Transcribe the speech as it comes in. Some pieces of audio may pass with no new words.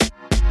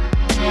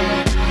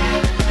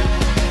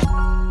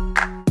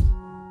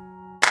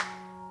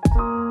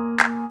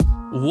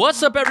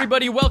What's up,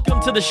 everybody?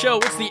 Welcome to the show.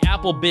 It's the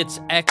Apple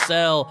Bits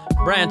XL.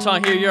 Brian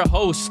Tong here, your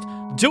host,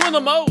 doing the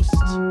most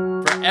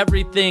for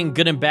everything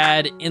good and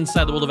bad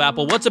inside the world of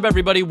Apple. What's up,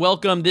 everybody?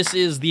 Welcome. This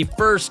is the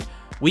first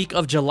week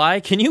of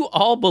July. Can you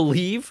all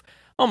believe?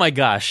 Oh my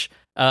gosh.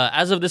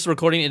 As of this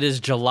recording, it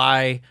is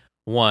July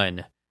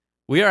 1.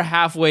 We are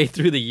halfway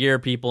through the year,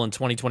 people, in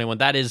 2021.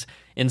 That is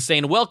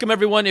insane. Welcome,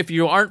 everyone. If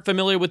you aren't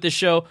familiar with this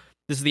show,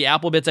 this is the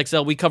Apple Bits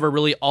XL. We cover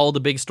really all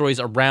the big stories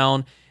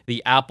around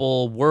the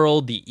Apple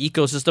world, the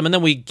ecosystem, and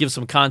then we give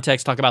some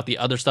context, talk about the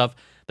other stuff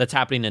that's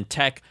happening in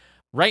tech.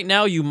 Right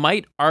now, you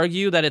might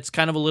argue that it's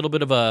kind of a little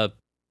bit of a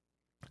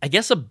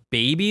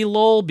baby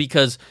lull,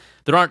 because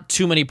there aren't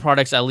too many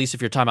products, at least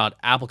if you're talking about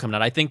Apple coming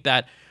out. I think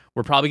that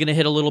we're probably going to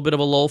hit a little bit of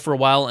a lull for a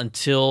while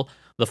until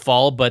the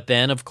fall, but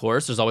then, of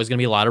course, there's always going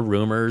to be a lot of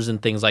rumors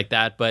and things like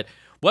that. But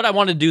what I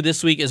want to do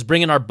this week is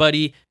bring in our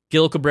buddy,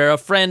 Gil Cabrera,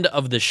 friend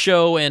of the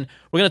show, and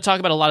we're going to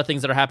talk about a lot of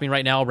things that are happening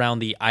right now around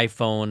the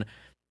iPhone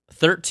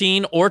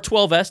 13 or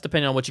 12s,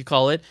 depending on what you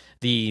call it,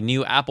 the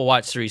new Apple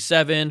Watch Series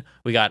 7.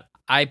 We got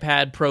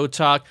iPad Pro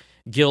talk.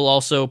 Gil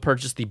also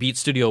purchased the Beats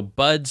Studio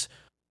Buds.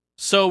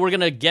 So we're going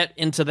to get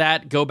into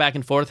that, go back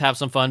and forth, have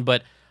some fun,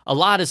 but a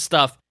lot of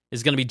stuff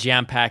is going to be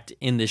jam-packed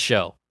in this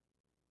show.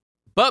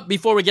 But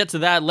before we get to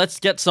that, let's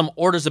get some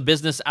orders of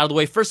business out of the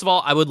way. First of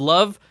all, I would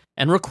love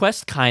and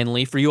request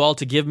kindly for you all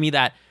to give me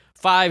that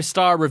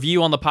 5-star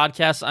review on the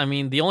podcast. I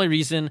mean, the only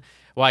reason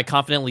why I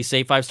confidently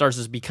say 5 stars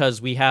is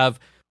because we have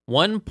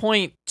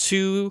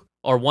 1.2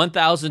 or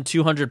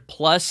 1,200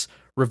 plus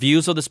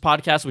reviews of this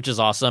podcast, which is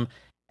awesome.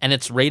 And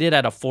it's rated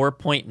at a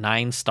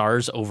 4.9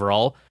 stars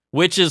overall,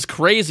 which is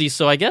crazy.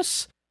 So I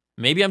guess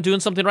maybe I'm doing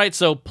something right.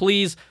 So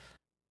please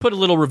put a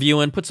little review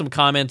in, put some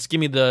comments,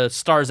 give me the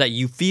stars that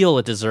you feel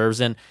it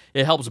deserves, and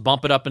it helps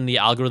bump it up in the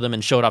algorithm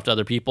and show it off to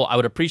other people. I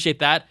would appreciate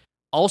that.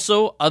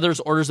 Also, others'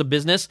 orders of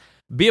business.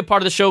 Be a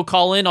part of the show.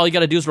 Call in. All you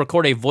got to do is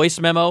record a voice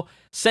memo.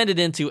 Send it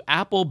into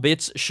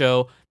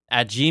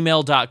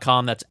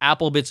applebitsshow@gmail.com. That's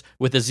Applebits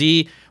with a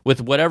Z,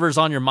 with whatever's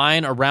on your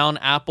mind around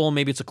Apple.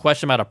 Maybe it's a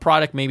question about a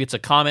product. Maybe it's a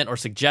comment or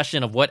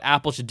suggestion of what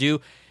Apple should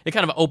do. It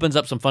kind of opens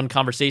up some fun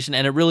conversation,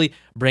 and it really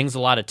brings a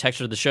lot of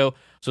texture to the show.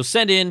 So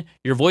send in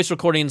your voice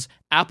recordings,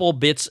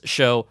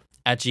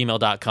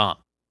 applebitsshow@gmail.com.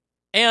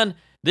 And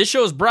this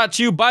show is brought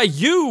to you by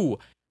you.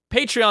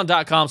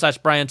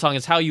 Patreon.com/Brian Tong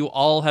is how you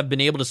all have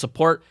been able to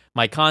support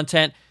my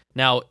content.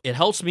 Now, it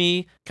helps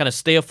me kind of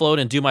stay afloat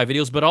and do my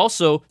videos, but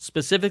also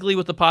specifically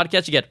with the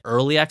podcast, you get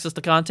early access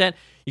to content,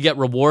 you get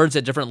rewards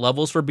at different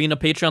levels for being a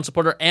Patreon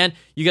supporter, and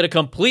you get a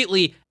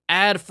completely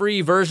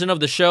ad-free version of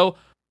the show.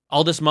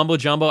 All this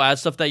mumbo-jumbo ad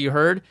stuff that you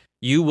heard,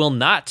 you will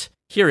not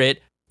hear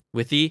it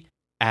with the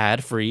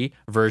ad-free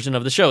version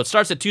of the show. It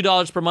starts at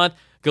 $2 per month,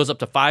 goes up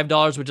to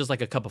 $5, which is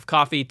like a cup of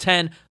coffee,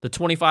 $10, the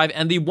 $25,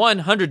 and the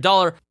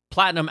 $100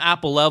 Platinum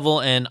Apple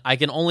level, and I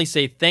can only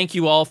say thank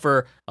you all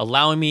for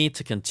allowing me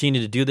to continue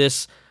to do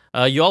this.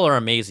 You all are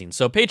amazing.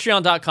 So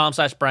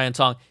patreon.com/Brian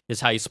Tong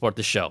is how you support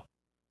the show.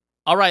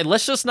 All right,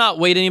 let's just not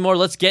wait anymore.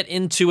 Let's get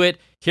into it.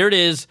 Here it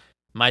is,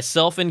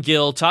 myself and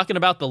Gil talking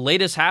about the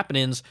latest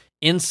happenings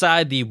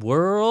inside the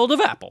world of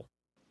Apple.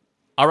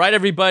 All right,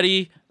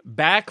 everybody,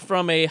 back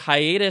from a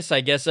hiatus, I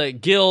guess.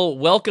 Gil,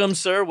 welcome,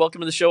 sir. Welcome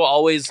to the show.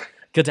 Always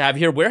good to have you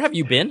here. Where have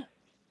you been?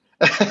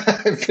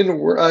 I've been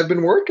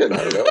working.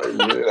 I don't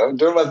know. I'm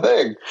doing my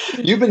thing.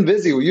 You've been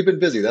busy.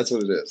 That's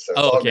what it is. So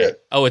oh, okay.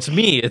 Oh, it's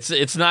me.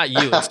 It's not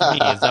you. It's me.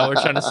 Is that what we're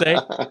trying to say?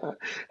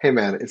 Hey,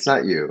 man, it's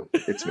not you.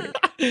 It's me.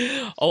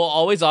 Oh,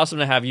 always awesome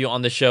to have you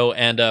on the show.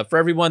 And for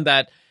everyone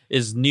that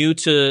is new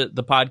to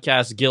the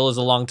podcast, Gil is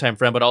a longtime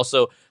friend, but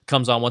also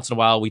comes on once in a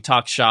while. We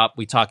talk shop,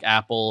 we talk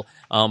Apple.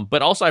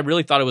 But also, I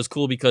really thought it was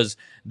cool because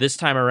this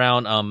time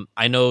around,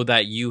 I know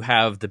that you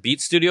have the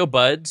Beats Studio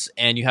Buds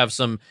and you have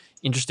some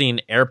interesting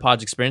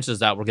AirPods experiences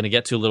that we're going to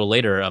get to a little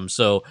later.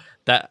 So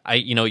that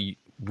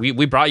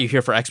we brought you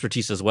here for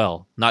expertise as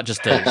well, not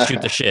just to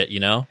shoot the shit, you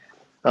know?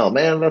 Oh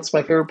man, that's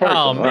my favorite part.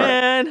 Oh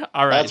man.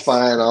 All right. That's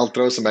fine. I'll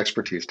throw some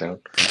expertise down.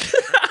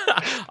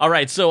 All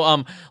right.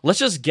 So let's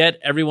just get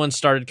everyone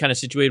started, kind of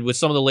situated with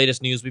some of the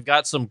latest news. We've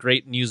got some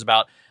great news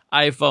about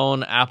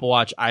iPhone, Apple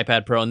Watch,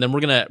 iPad Pro, and then we're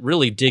going to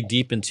really dig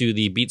deep into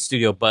the Beats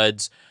Studio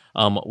Buds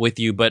with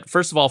you. But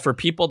first of all, for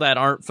people that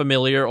aren't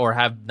familiar or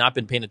have not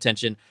been paying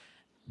attention,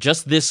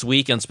 just this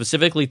week, and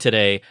specifically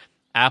today,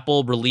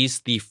 Apple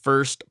released the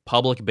first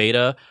public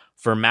beta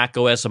for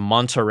macOS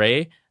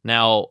Monterey.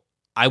 Now,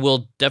 I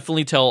will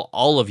definitely tell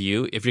all of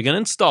you, if you're going to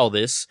install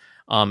this,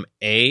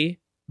 A,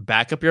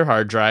 back up your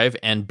hard drive,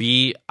 and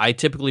B, I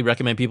typically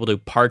recommend people to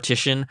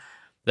partition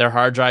their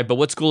hard drive. But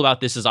what's cool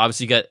about this is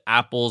obviously you got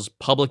Apple's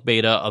public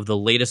beta of the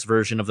latest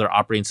version of their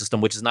operating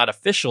system, which is not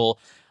official.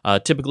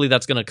 Typically,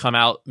 that's going to come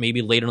out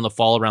maybe later in the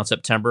fall, around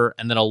September.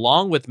 And then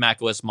along with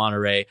macOS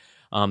Monterey,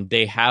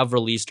 they have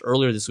released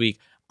earlier this week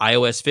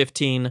iOS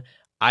 15,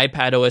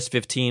 iPadOS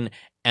 15,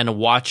 and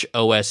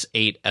watchOS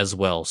 8 as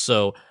well.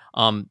 So,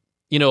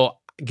 Gil,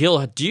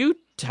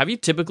 have you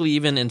typically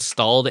even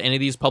installed any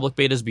of these public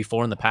betas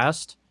before in the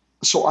past?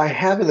 So I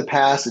have in the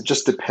past. It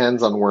just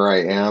depends on where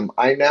I am.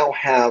 I now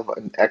have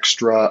an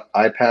extra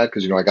iPad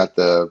because I got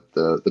the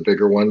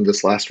bigger one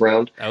this last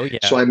round. Oh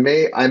So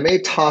yeah. I may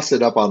toss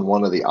it up on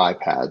one of the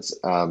iPads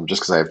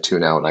just because I have two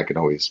now, and I can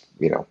always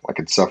I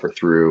can suffer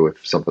through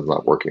if something's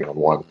not working on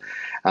one.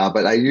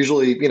 But I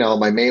usually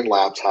my main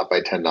laptop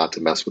I tend not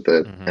to mess with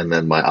it, Hmm. and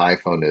then my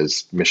iPhone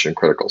is mission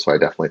critical, so I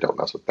definitely don't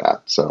mess with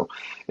that. So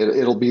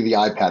it'll be the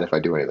iPad if I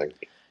do anything.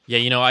 Yeah,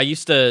 I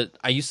used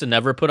to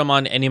never put them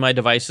on any of my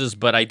devices,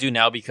 but I do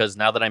now because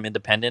now that I'm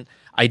independent,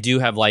 I do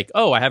have like,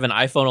 oh, I have an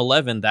iPhone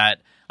 11 that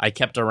I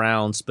kept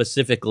around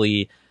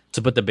specifically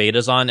to put the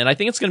betas on, and I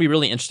think it's going to be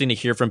really interesting to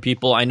hear from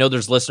people. I know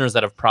there's listeners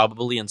that have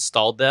probably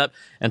installed that,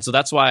 and so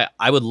that's why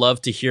I would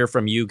love to hear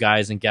from you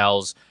guys and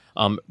gals.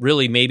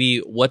 Really, maybe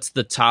what's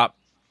the top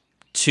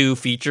two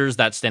features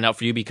that stand out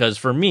for you? Because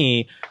for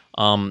me,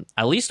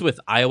 at least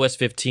with iOS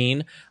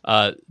 15,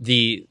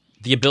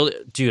 the ability,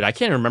 dude, I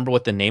can't remember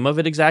what the name of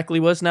it exactly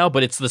was now,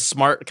 but it's the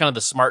smart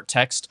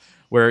text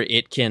where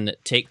it can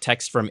take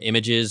text from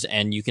images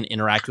and you can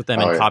interact with them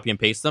Oh and yeah. copy and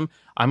paste them.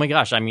 Oh my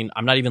gosh, I mean,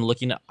 I'm not even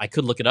looking. I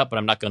could look it up, but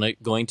I'm not going to.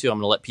 I'm going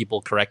to let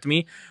people correct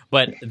me.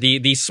 But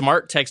the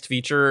smart text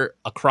feature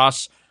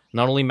across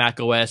not only Mac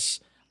OS,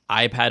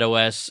 iPad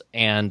OS,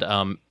 and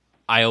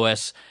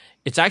iOS,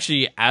 it's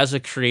actually, as a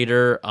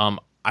creator,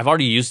 I've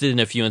already used it in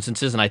a few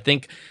instances, and I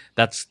think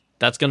that's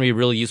going to be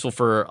really useful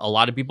for a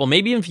lot of people.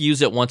 Maybe if you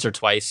use it once or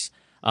twice.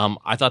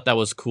 I thought that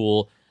was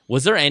cool.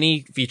 Was there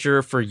any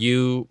feature for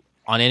you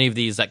on any of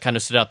these that kind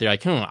of stood out there?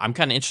 Like, I'm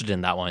kind of interested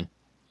in that one.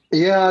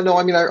 Yeah, no,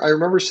 I mean, I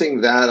remember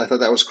seeing that. I thought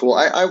that was cool.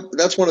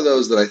 That's one of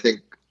those that I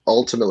think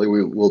ultimately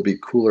will be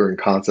cooler in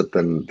concept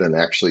than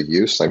actually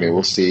use. I mean,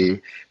 we'll Hmm. see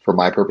for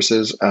my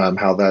purposes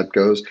how that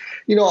goes.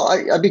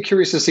 I'd be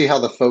curious to see how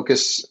the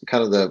focus,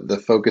 kind of the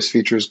focus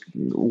features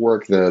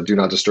work, the do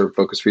not disturb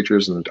focus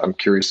features, and I'm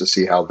curious to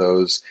see how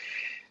those,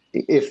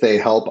 if they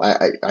help.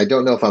 I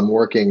don't know if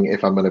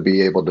if I'm going to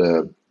be able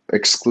to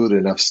exclude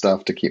enough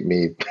stuff to keep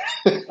me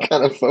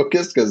kind of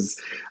focused because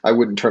I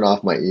wouldn't turn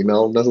off my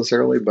email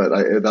necessarily, but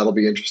that'll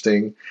be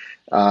interesting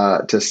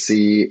to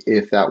see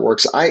if that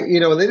works. And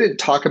they didn't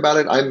talk about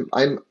it.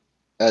 I'm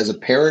as a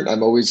parent,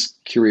 I'm always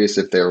curious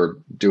if they're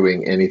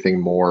doing anything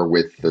more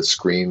with the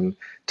screen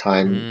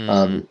time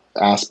Mm,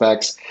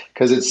 aspects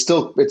because it's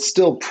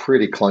still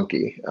pretty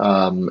clunky,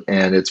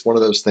 and it's one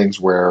of those things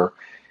where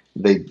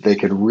they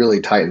could really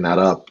tighten that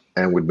up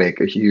and would make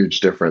a huge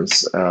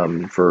difference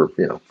for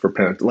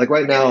parents. Like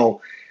right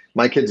now,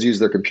 my kids use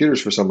their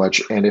computers for so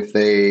much, and if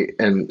they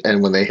and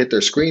when they hit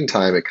their screen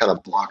time, it kind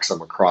of blocks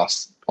them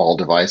across all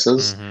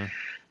devices. hmm.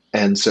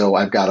 And so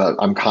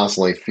I'm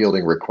constantly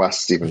fielding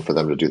requests even for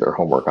them to do their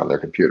homework on their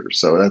computers.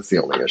 So that's the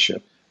only issue.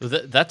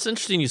 That's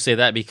interesting you say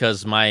that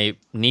because my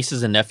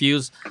nieces and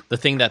nephews, the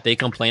thing that they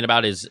complain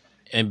about is,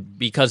 and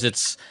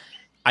because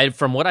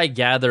from what I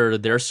gather,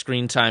 their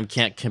screen time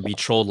can't can be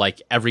controlled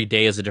like every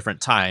day is a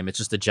different time. It's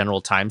just a general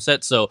time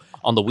set. So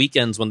on the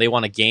weekends when they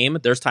want a game,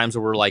 there's times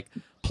where we're like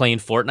playing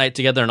Fortnite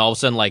together, and all of a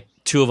sudden like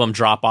two of them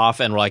drop off,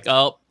 and we're like,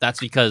 oh, that's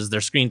because their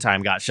screen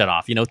time got shut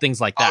off.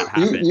 Things like that Oh,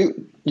 you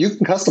happen. you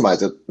can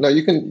customize it. No,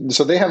 you can.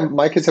 So they have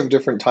my kids have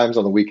different times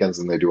on the weekends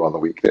than they do on the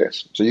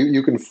weekdays. So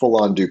you can full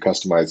on do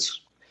customized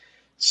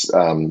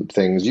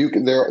things. You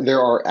can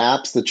there are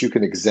apps that you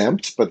can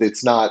exempt, but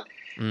it's not.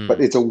 But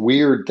Mm, it's a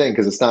weird thing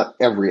because it's not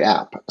every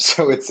app.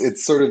 So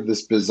it's sort of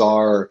this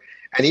bizarre.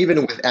 And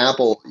even with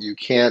Apple, you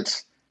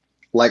can't.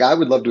 Like I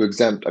would love to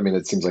exempt. I mean,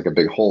 it seems like a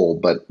big hole,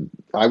 but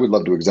I would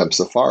love to exempt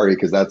Safari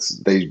because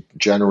they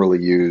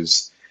generally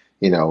use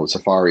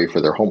Safari for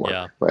their homework,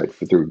 yeah, right?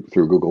 Through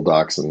Google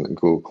Docs and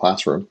Google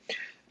Classroom.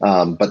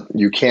 But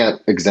you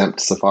can't exempt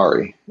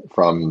Safari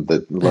from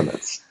the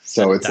limits.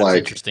 So it's that's like,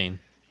 interesting.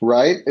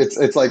 right?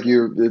 It's like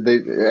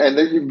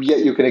yet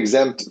you can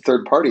exempt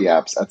third party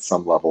apps at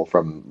some level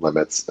from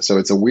limits. So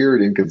it's a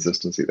weird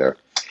inconsistency there.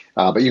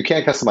 But you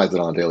can't customize it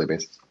on a daily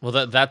basis.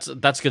 Well, that's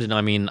good to know.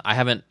 I mean, I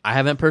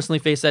haven't personally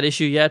faced that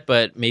issue yet,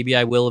 but maybe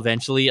I will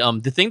eventually.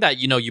 The thing that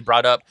you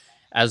brought up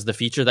as the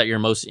feature that you're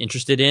most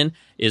interested in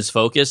is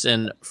focus,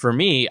 and for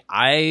me,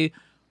 I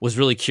was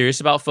really curious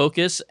about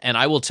focus, and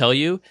I will tell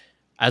you,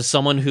 as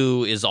someone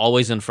who is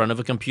always in front of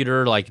a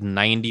computer, like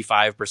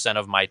 95%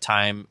 of my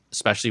time,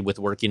 especially with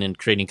working and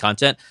creating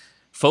content,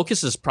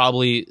 focus is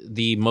probably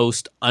the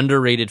most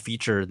underrated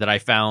feature that I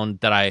found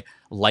that I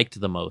liked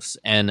the most,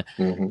 and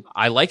Hmm.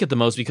 I like it the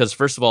most because,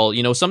 first of all,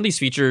 some of these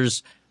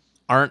features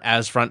aren't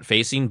as front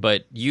facing,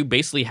 but you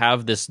basically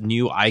have this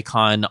new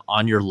icon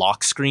on your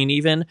lock screen,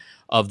 even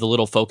of the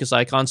little focus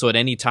icon. So at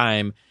any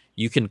time,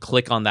 you can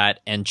click on that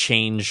and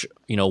change,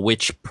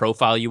 which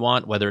profile you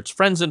want, whether it's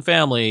friends and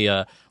family,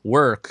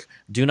 work,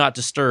 do not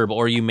disturb,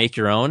 or you make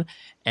your own.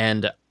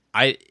 And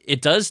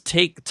it does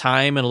take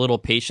time and a little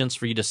patience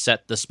for you to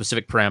set the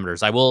specific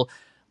parameters.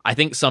 I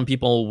think some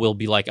people will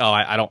be like, oh,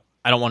 I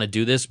don't want to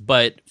do this.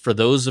 But for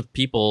those of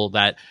people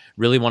that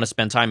really want to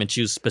spend time and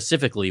choose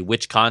specifically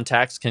which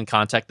contacts can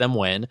contact them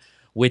when,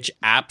 which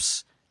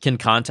apps can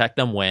contact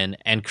them when,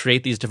 and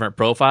create these different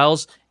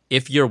profiles,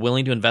 if you're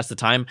willing to invest the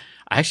time,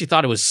 I actually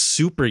thought it was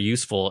super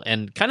useful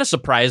and kind of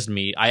surprised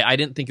me. I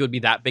didn't think it would be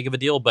that big of a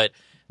deal, but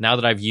now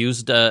that I've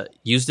used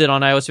it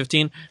on iOS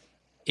 15,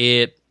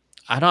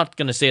 I'm not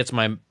going to say it's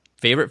my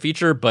favorite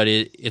feature, but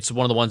it's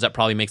one of the ones that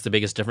probably makes the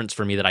biggest difference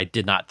for me that I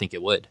did not think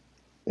it would.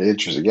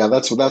 Interesting. Yeah,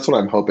 that's what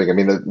I'm hoping. I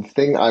mean, the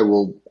thing I'm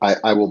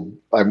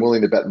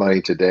willing to bet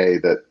money today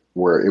that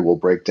where it will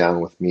break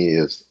down with me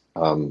is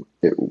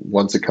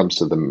once it comes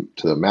to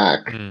the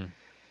Mac.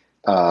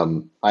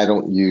 I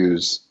don't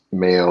use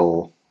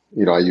Mail.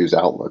 I use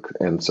Outlook,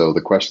 and so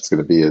the question is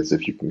going to be is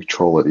if you can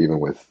control it even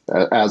with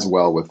as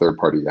well with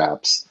third-party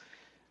apps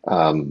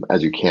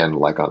as you can,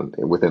 like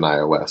within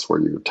iOS, where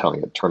you're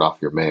telling it turn off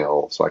your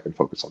Mail so I can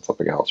focus on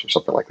something else or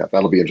something like that.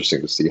 That'll be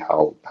interesting to see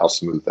how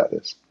smooth that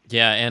is.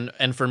 Yeah,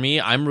 and for me,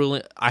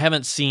 I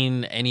haven't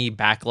seen any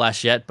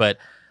backlash yet, but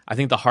I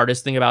think the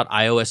hardest thing about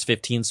iOS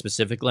 15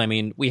 specifically, I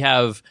mean, we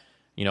have,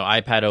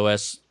 iPad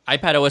OS.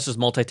 iPad OS's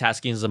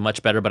multitasking is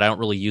much better, but I don't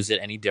really use it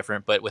any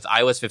different. But with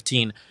iOS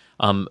 15,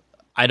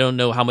 I don't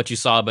know how much you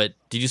saw, but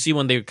did you see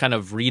when they kind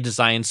of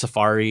redesigned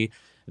Safari?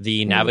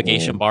 The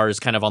navigation bar is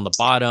kind of on the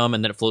bottom,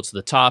 and then it floats to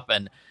the top.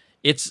 And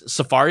it's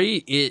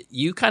Safari.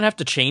 You kind of have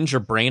to change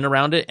your brain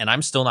around it, and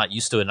I'm still not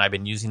used to it. And I've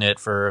been using it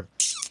for,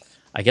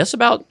 I guess,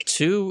 about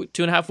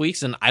 2.5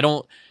 weeks, and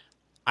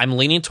I'm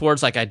leaning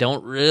towards I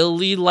don't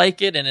really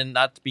like it, and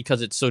not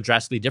because it's so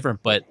drastically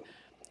different, but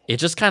it's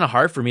just kind of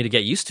hard for me to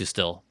get used to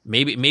still.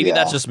 Maybe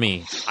that's just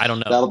me. I don't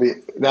know.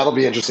 That'll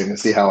be interesting to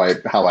see how I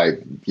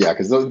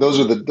because those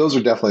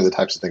are definitely the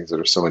types of things that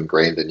are so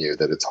ingrained in you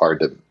that it's hard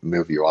to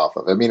move you off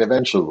of. I mean,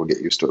 eventually we'll get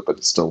used to it, but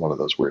it's still one of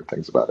those weird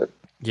things about it.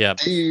 Yeah.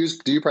 Do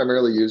you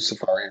primarily use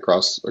Safari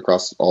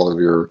across all of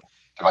your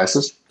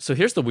devices? So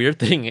here's the weird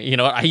thing.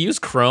 I use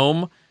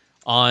Chrome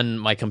on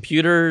my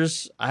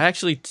computers. I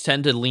actually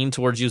tend to lean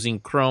towards using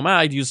Chrome.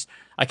 I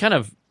kind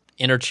of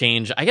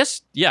interchange, I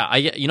guess. Yeah,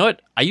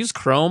 I use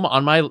Chrome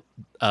on my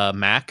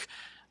Mac,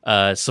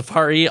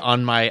 Safari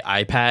on my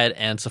iPad,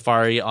 and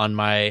Safari on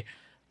my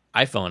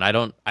iPhone. I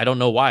don't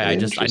know why. I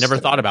never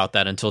thought about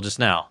that until just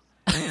now.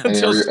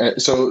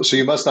 So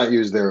you must not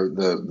use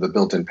the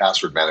built-in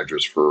password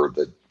managers for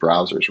the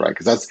browsers, right?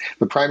 Because that's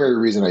the primary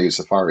reason I use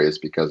Safari is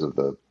because of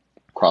the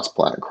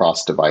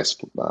cross-device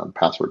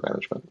password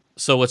management.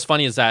 So what's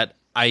funny is that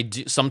I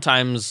do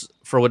sometimes,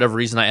 for whatever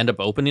reason, I end up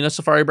opening a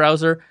Safari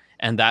browser,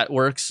 and that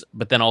works.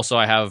 But then also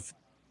I have,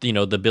 the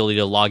ability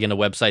to log into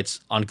websites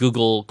on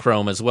Google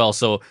Chrome as well.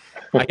 So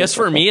I guess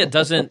for me,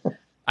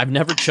 I've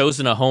never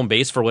chosen a home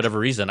base for whatever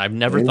reason. I've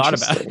never thought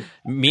about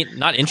it.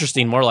 Not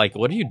interesting, more like,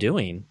 what are you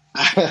doing?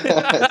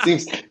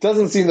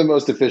 Doesn't seem the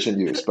most efficient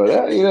use, but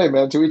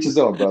man, to each his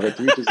own, brother.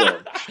 To each his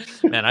own.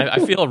 Man,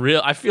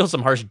 I feel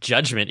some harsh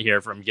judgment here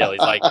from Gil. He's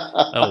like,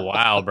 "Oh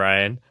wow,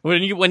 Brian."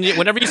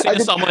 Whenever you say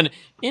to someone,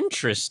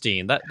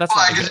 "Interesting," that's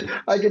not good.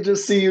 I could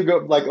just see you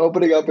go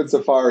opening up in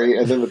Safari,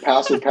 and then the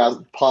password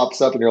pops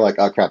up, and you're like,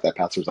 "Oh crap, that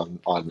password's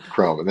on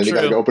Chrome," and then you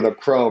got to open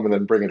up Chrome and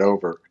then bring it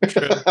over.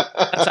 True.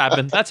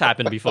 That's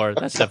happened before.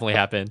 That's definitely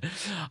happened.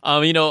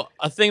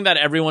 A thing that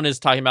everyone is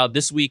talking about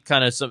this week,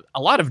 a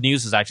lot of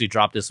news has actually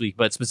dropped this week,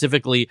 but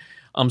specifically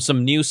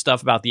some new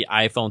stuff about the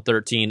iPhone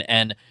 13.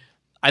 And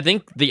I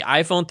think the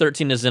iPhone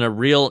 13 is in a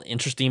real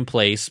interesting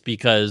place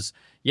because,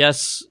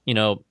 yes,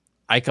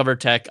 I cover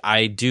tech.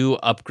 I do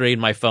upgrade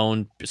my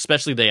phone,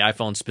 especially the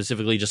iPhone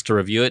specifically, just to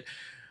review it.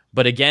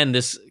 But again,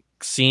 this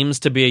seems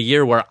to be a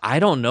year where I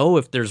don't know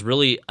if there's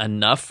really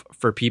enough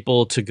for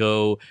people to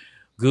go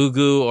goo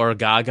goo or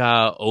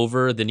gaga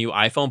over the new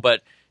iPhone,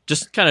 but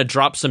just kind of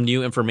drop some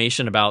new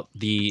information about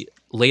the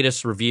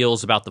latest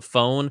reveals about the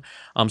phone,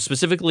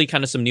 specifically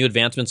kind of some new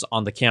advancements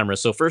on the camera.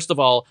 So first of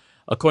all,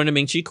 according to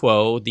Ming-Chi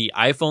Kuo, the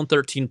iPhone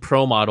 13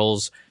 Pro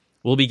models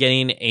will be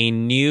getting a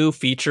new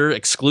feature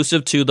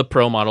exclusive to the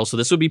Pro model. So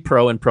this would be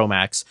Pro and Pro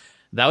Max.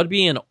 That would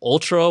be an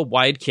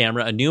ultra-wide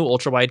camera, a new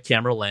ultra-wide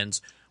camera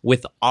lens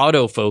with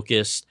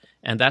autofocus,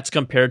 and that's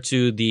compared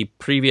to the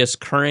previous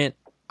current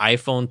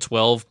iPhone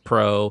 12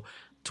 Pro,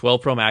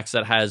 12 Pro Max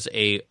that has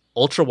a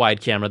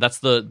ultra-wide camera. That's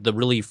the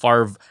really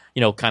far,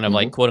 kind of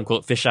like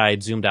quote-unquote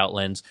fish-eyed zoomed-out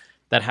lens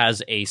that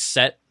has a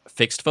set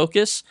fixed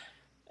focus.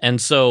 And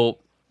so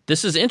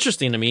this is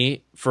interesting to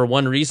me for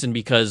one reason,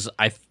 because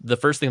the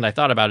first thing that I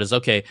thought about is,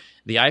 okay,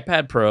 the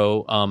iPad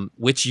Pro,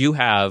 which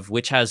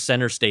has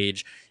center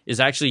stage, is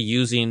actually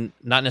using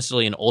not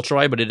necessarily an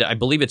ultra-wide, but I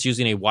believe it's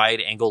using a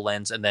wide-angle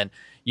lens and then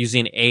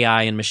using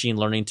AI and machine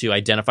learning to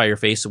identify your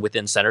face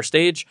within center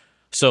stage.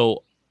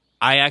 So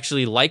I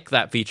actually like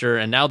that feature,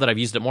 and now that I've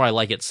used it more, I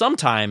like it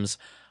sometimes,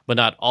 but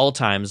not all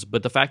times.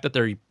 But the fact that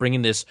they're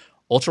bringing this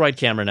ultra-wide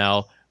camera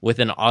now with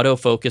an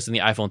autofocus in the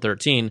iPhone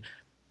 13,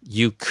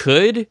 you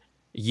could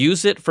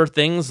use it for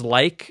things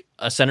like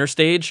a center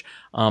stage.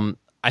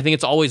 I think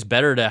it's always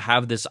better to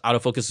have this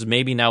autofocus.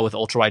 Maybe now with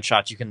ultra-wide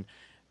shots, you can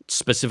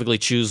specifically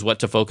choose what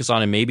to focus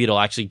on, and maybe it'll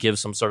actually give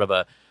some sort of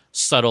a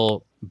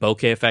subtle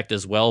bokeh effect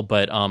as well.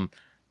 But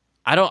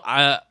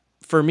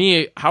for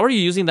me, how are you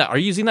using that? Are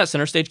you using that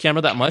center stage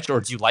camera that much, or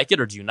do you like it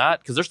or do you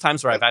not? Because there's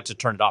times where I've had to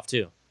turn it off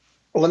too.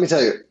 Well, let me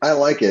tell you, I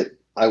like it.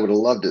 I would have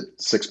loved it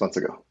 6 months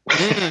ago.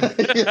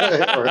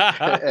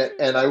 Mm.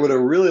 And I would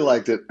have really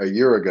liked it a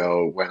year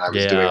ago when I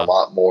was doing a Yeah.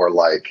 lot more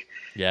like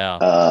Yeah.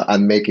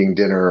 I'm making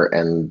dinner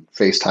and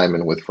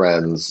FaceTiming with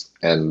friends,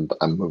 and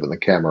I'm moving the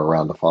camera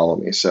around to follow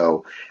me.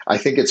 So I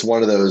think it's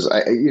one of those.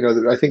 I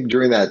think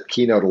during that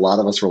keynote, a lot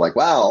of us were like,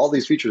 "Wow, all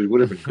these features would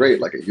have been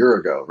great like a year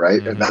ago,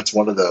 right?" And Hmm. that's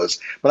one of those.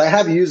 But I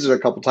have used it a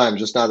couple times,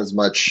 just not as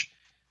much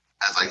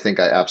as I think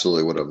I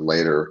absolutely would have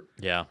later,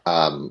 Yeah.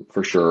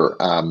 for sure.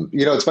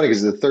 It's funny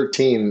because the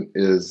 13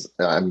 is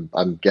I'm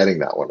getting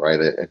that one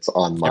right. It's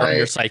on You're on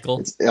your my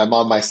cycle. I'm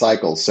on my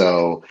cycle.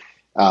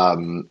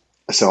 Um,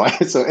 so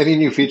any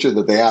new feature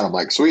that they add, I'm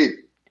like, sweet,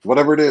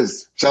 whatever it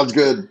is, sounds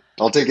good.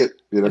 I'll take it,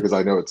 because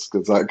I know it's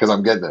because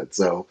I'm getting it.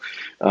 So,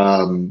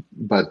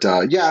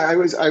 yeah, it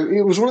was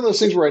one of those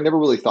things where I never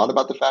really thought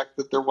about the fact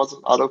that there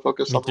wasn't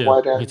autofocus Me on the too.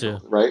 wide Me angle,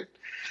 too. right?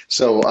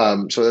 So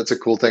that's a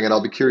cool thing, and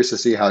I'll be curious to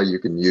see how you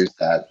can use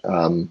that.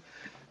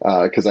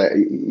 Because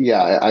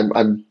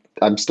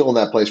I'm still in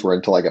that place where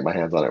until I get my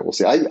hands on it, we'll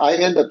see. I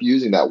end up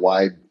using that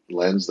wide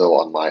lens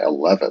though on my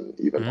 11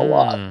 even a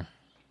lot.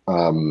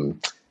 Mm.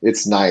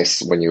 It's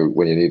nice when you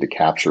need to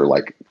capture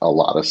like a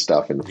lot of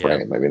stuff in Yeah.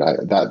 frame. I mean,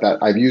 that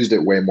I've used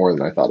it way more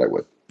than I thought I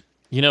would.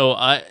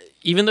 I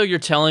even though you're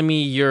telling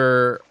me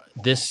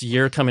this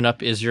year coming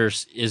up is your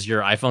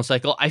iPhone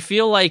cycle, I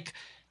feel like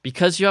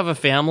because you have a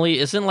family,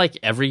 isn't like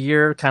every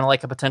year kind of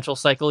like a potential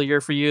cycle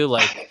year for you?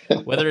 Like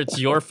whether it's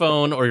your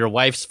phone or your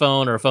wife's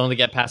phone or a phone that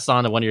get passed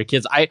on to one of your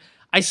kids.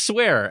 I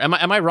swear, am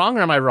I wrong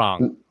or am I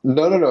wrong?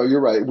 No, no, no. You're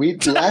right. We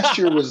last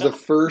year was the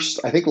first.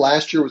 I think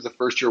last year was the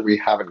first year we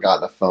haven't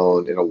gotten a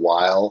phone in a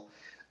while.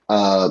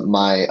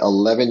 My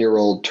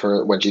 11-year-old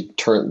turned when she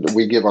turned.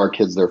 We give our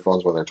kids their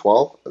phones when they're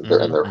 12,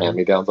 and they're Hmm. hand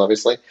me downs,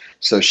 obviously.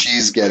 So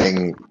she's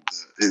getting.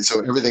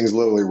 So everything's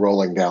literally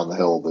rolling down the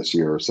hill this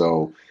year.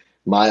 So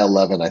my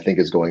 11, I think,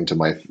 is going to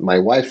my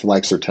wife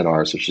likes her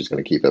 10R, so she's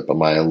going to keep it. But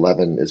my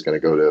 11 is going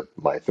to go to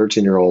my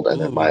 13-year-old, and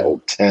then my Ooh.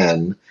 old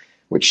 10,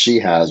 which she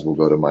has, will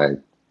go to my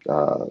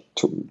about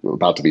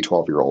to be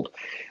 12-year-old.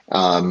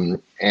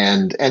 And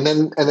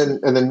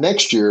then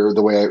next year,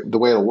 the way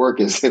it'll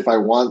work is if I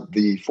want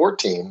the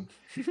 14,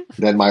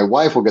 then my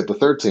wife will get the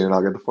 13 and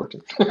I'll get the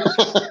 14.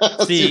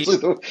 That's See,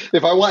 usually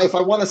if I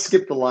want to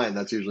skip the line,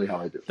 that's usually how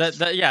I do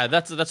it. yeah,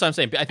 that's what I'm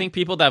saying. I think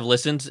people that have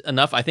listened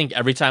enough, I think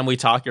every time we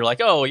talk, you're like,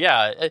 oh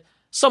yeah,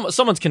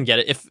 someone's can get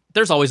it. If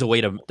there's always a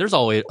way to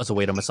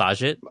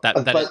massage it. It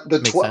But the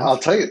makes 12, I'll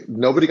sense. tell you,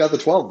 nobody got the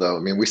 12 though. I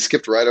mean, we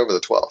skipped right over the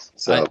 12. I,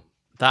 So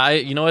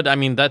you know what I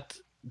mean, that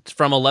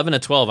from 11 to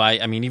 12.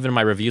 I mean, even in my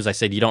reviews, I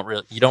said you don't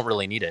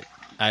really need it.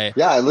 I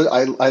yeah,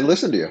 I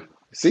listen to you.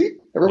 See,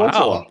 every once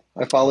in a Wow, while,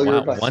 I follow your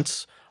wow,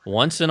 advice.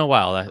 once in a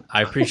while.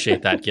 I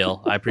appreciate that,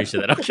 Gil. I appreciate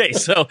that. Okay,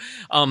 so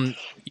um,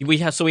 we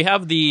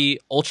have the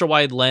ultra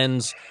wide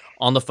lens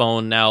on the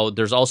phone now.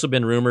 There's also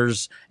been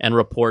rumors and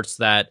reports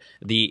that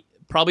the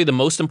probably the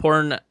most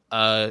important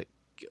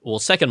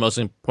second most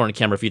important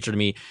camera feature to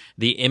me,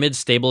 the image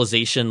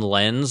stabilization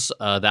lens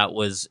that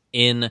was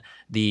in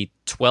the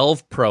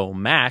 12 Pro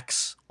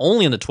Max,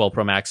 only in the 12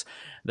 Pro Max,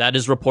 that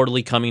is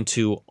reportedly coming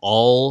to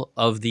all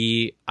of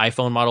the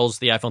iPhone models,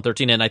 the iPhone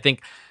 13. And I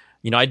think,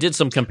 I did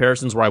some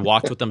comparisons where I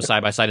walked with them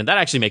side by side, and that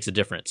actually makes a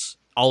difference.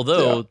 Yeah.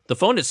 Although the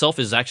phone itself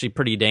is actually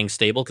pretty dang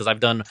stable, because I've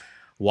done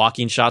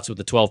walking shots with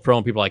the 12 Pro,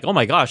 and people are like, oh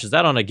my gosh, is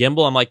that on a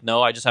gimbal? I'm like,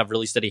 no, I just have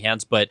really steady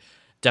hands. But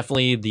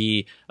definitely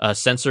the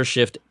sensor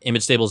shift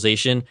image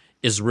stabilization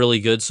is really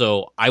good.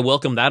 So I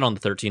welcome that on the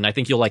 13. I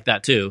think you'll like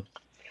that too.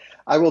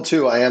 I will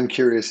too. I am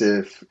curious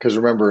because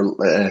remember,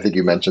 and I think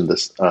you mentioned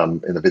this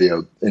in the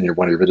video in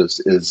one of your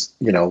videos.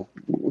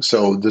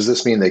 So does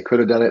this mean they could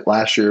have done it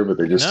last year, but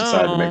they just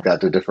decided to make No,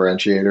 that the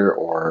differentiator,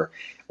 or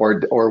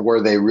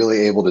were they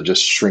really able to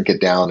just shrink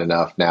it down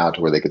enough now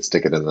to where they could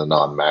stick it in the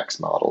non-max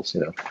models?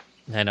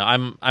 I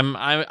know.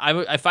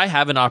 If I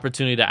have an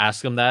opportunity to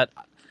ask them that,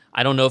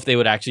 I don't know if they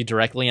would actually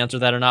directly answer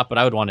that or not, but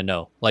I would want to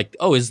know. Like,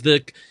 oh, is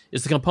the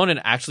component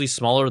actually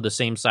smaller or the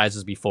same size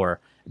as before?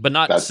 But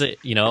not, That's I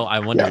Yeah,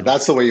 wonder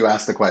that's the way you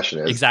ask the question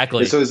is.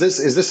 exactly. So is this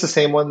the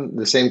same one,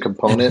 the same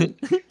component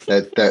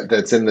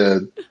that's in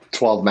the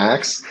 12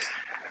 Max?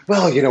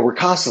 Well, we're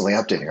constantly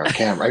updating our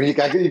camera. I mean,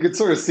 you could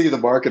sort of see the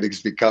marketing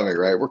speak coming,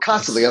 right? We're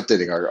constantly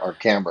updating our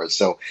cameras,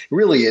 so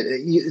really,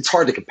 it's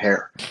hard to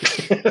compare.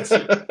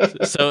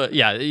 So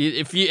yeah,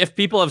 if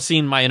people have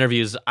seen my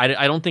interviews,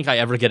 I don't think I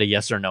ever get a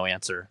yes or no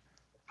answer.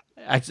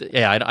 Actually,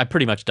 yeah, I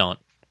pretty much don't.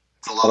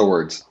 It's a lot of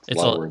words. It's a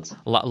It's lot of words.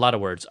 a lot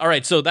of words. All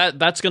right, so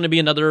that's going to be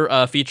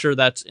another feature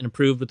that's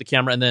improved with the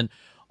camera, and then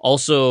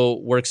also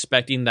we're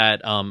expecting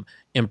that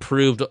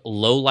improved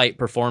low light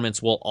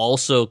performance will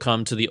also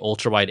come to the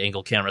ultra wide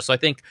angle camera. So I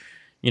think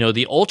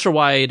the ultra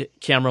wide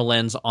camera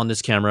lens on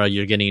this camera,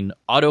 you're getting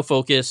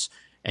autofocus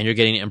and you're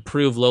getting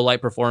improved low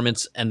light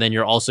performance, and then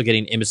you're also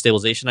getting image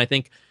stabilization. I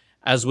think,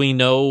 as we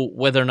know,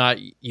 whether or not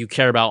you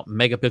care about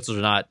megapixels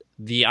or not,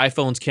 the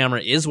iPhone's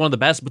camera is one of the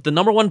best, but the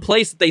number one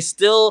place that they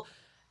still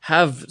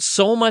have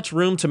so much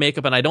room to make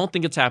up, and I don't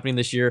think it's happening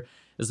this year,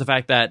 is the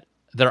fact that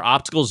their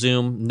optical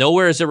zoom,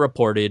 nowhere is it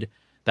reported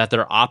that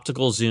their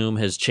optical zoom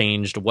has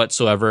changed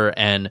whatsoever.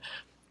 And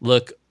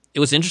look, it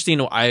was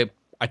interesting. I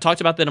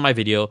talked about that in my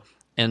video,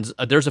 and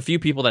there's a few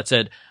people that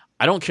said,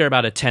 I don't care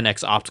about a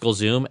 10x optical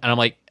zoom. And I'm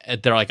like,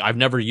 they're like, I've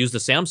never used a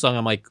Samsung.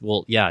 I'm like,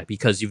 well, yeah,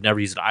 because you've never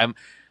used it.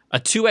 A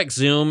 2x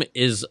zoom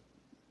is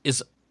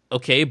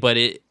okay, but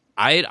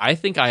I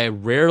think I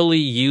rarely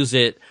use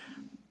it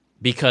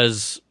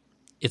because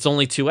it's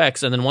only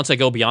 2x, and then once I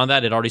go beyond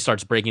that, it already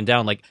starts breaking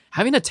down. Like,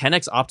 having a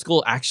 10x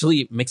optical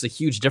actually makes a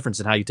huge difference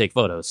in how you take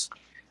photos.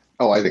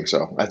 Oh, I think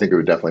so. I think it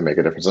would definitely make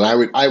a difference, and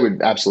I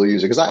would absolutely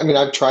use it, because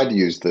I've tried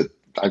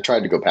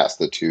to go past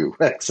the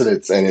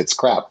 2x, and it's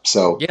crap.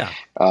 So yeah,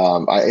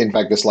 in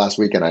fact, this last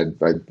weekend,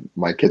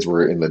 my kids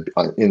were in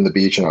the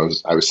beach, and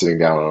I was sitting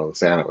down on the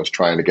sand. I was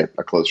trying to get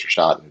a closer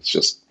shot, and it's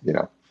just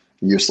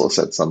useless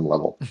at some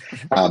level.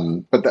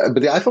 But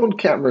the iPhone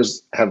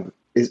cameras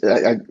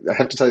I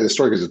have to tell you the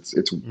story because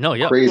it's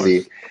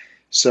crazy.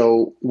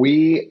 So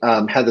we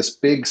had this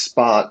big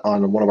spot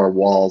on one of our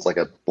walls, like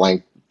a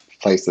blank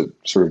place that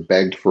sort of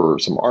begged for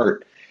some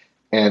art.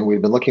 And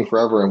we'd been looking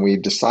forever, and we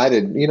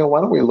decided,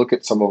 why don't we look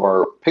at some of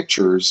our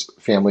pictures,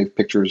 family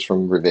pictures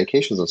from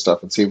vacations and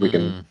stuff, and see if we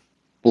can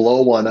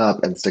blow one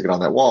up and stick it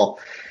on that wall.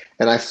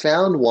 And I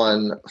found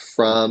one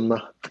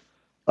from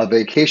a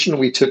vacation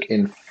we took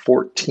in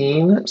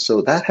 2014.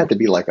 So that had to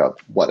be like a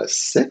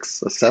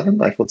 6, a 7,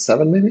 iPhone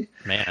 7 maybe.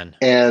 Man.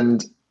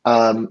 And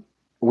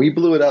we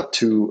blew it up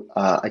to,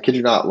 I kid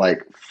you not,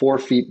 like 4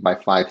 feet by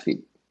 5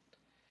 feet.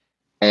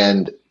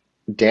 And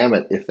damn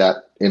it, if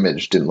that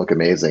image didn't look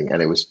amazing,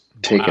 and it was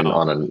taken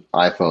on an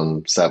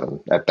iPhone 7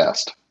 at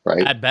best,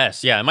 right? At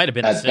best, yeah. It might have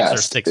been a 6 or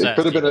 6S.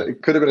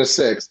 It could have been a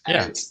 6.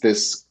 Yeah. And it's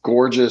this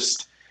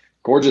gorgeous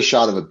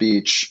shot of a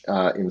beach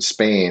in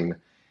Spain,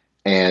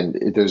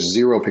 and there's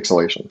zero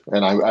pixelation.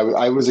 And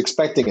I was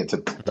expecting it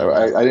to.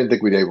 I didn't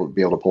think we'd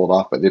be able to pull it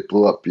off, but it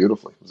blew up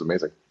beautifully. It was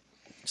amazing.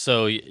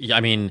 So, I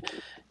mean,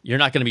 you're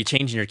not going to be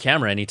changing your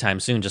camera anytime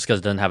soon just because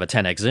it doesn't have a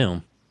 10x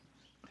zoom.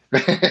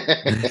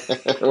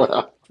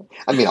 Well,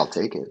 I mean, I'll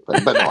take it,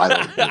 but no, I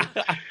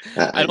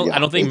don't. I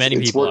don't think many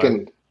people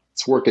are.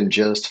 It's working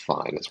just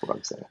fine, is what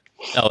I'm saying.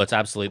 Oh, it's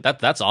absolutely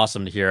that's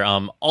awesome to hear.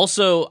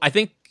 Also, I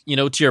think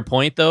to your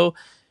point though,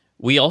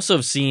 we also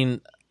have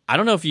seen. I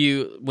don't know if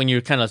when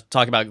you kind of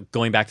talk about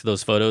going back to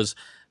those photos,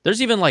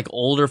 there's even like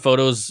older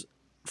photos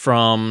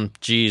from,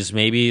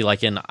 maybe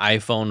like an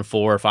iPhone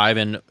 4 or 5.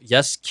 And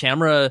yes,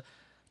 cameras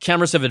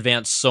have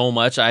advanced so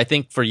much. I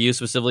think for you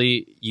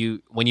specifically,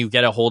 when you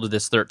get a hold of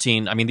this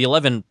 13, I mean, the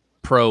 11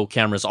 Pro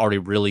camera is already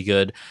really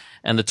good,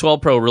 and the 12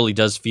 Pro really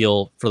does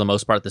feel, for the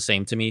most part, the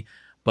same to me.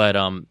 But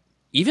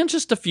even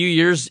just a few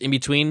years in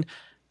between,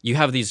 you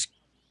have these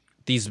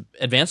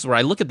advances where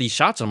I look at these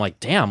shots and I'm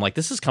like, damn, like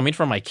this is coming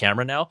from my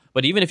camera now.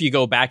 But even if you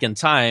go back in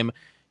time,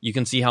 you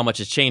can see how much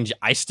has changed.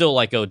 I still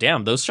oh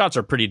damn, those shots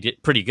are pretty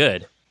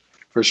good.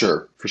 For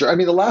sure. I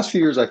mean, the last few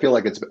years, I feel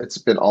like it's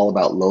been all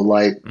about low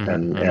light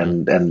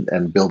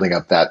and building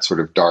up that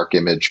sort of dark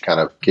image kind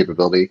of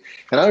capability.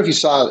 And I don't know if you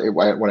saw it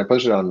when I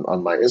posted it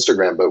on my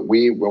Instagram, but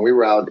when we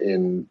were out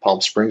in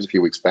Palm Springs a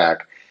few weeks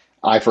back,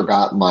 I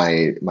forgot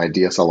my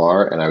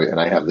DSLR, and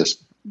I have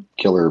this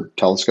killer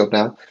telescope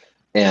now.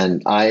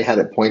 And I had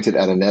it pointed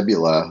at a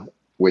nebula,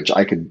 which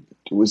I knew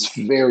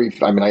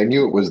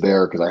it was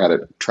there because I had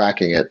it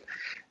tracking it,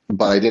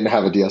 but I didn't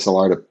have a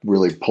DSLR to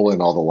really pull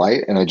in all the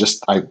light. And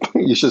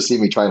you should see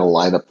me trying to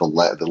line up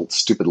the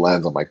stupid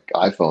lens on my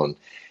iPhone.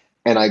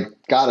 And I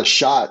got a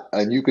shot,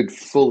 and you could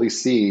fully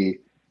see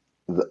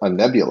a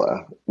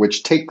nebula,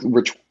 which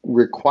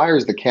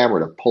requires the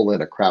camera to pull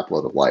in a crap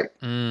load of light.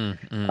 And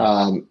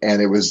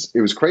it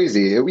was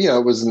crazy. It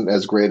wasn't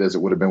as great as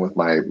it would have been with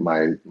my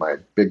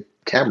big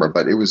camera,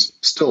 but it was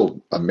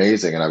still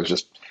amazing, and I was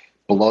just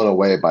blown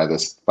away by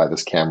this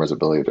camera's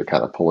ability to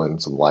kind of pull in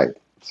some light.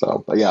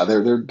 So yeah,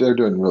 they're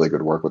doing really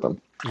good work with them.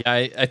 Yeah,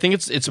 I think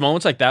it's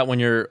moments like that when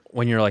you're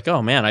like,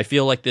 oh man, I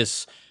feel like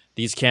these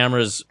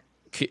cameras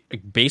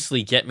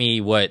basically get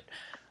me what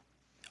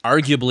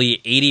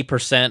arguably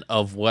 80%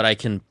 of what I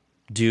can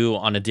do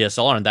on a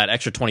DSLR, and that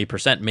extra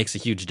 20% makes a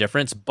huge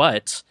difference.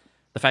 But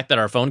the fact that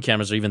our phone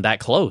cameras are even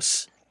that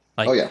close.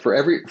 Oh yeah, for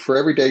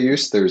everyday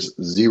use, there's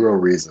zero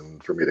reason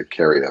for me to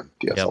carry a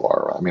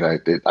DSLR. Yep. I mean,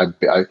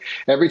 I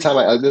every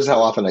time this is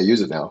how often I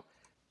use it now.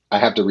 I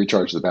have to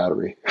recharge the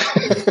battery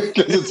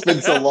because it's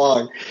been so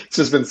long. It's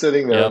just been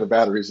sitting there, and the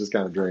battery's just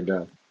kind of drained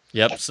down.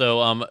 Yep. So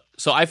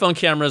iPhone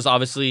cameras,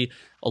 obviously,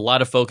 a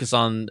lot of focus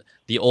on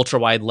the ultra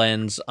wide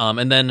lens,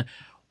 and then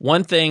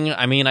one thing.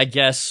 I mean, I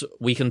guess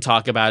we can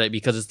talk about it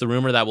because it's the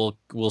rumor that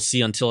we'll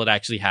see until it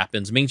actually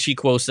happens. Ming Chi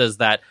Kuo says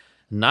that.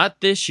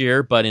 Not this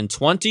year, but in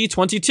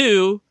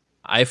 2022,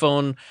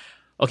 iPhone,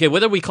 okay,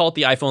 whether we call it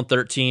the iPhone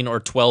 13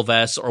 or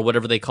 12S or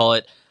whatever they call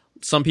it,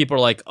 some people are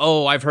like,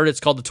 oh, I've heard it's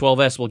called the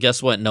 12S. Well,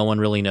 guess what? No one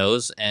really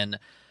knows. And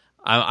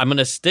I'm going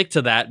to stick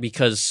to that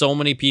because so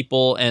many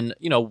people, and,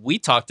 we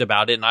talked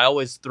about it, and I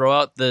always throw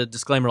out the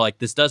disclaimer, like,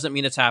 this doesn't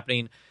mean it's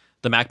happening.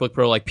 The MacBook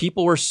Pro, like,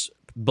 people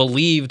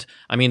believed,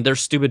 I mean, there's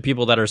stupid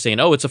people that are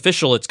saying, oh, it's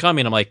official, it's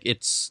coming. I'm like,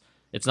 it's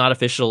It's not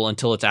official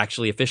until it's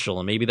actually official.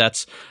 And maybe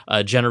that's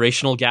a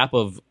generational gap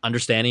of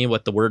understanding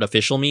what the word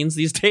official means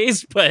these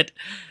days, but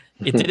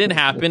it didn't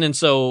happen. And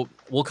so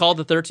we'll call it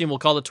the 13, we'll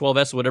call it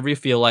 12S, whatever you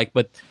feel like.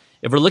 But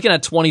if we're looking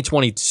at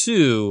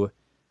 2022,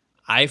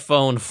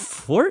 iPhone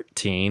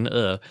 14,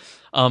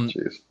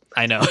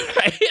 I know.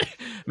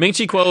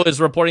 Ming-Chi Kuo is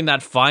reporting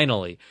that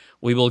finally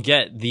we will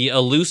get the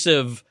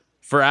elusive,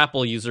 for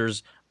Apple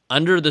users,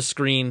 under the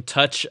screen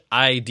Touch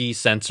ID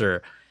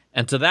sensor.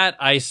 And to that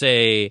I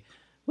say,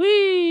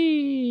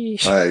 whee!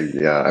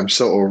 I'm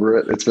so over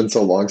it. It's been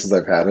so long since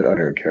I've had it. I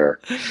don't even care.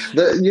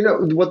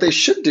 What they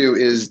should do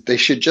is they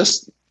should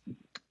just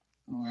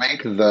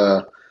make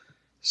the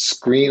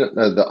screen,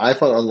 the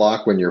iPhone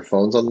unlock when your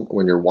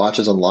when your watch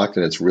is unlocked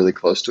and it's really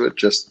close to it.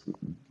 Just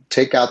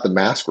take out the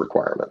mask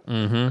requirement.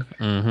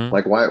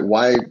 Like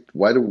why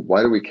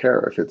do we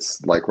care if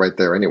it's like right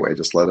there anyway?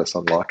 Just let us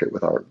unlock it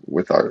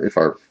if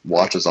our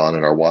watch is on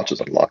and our watch is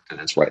unlocked and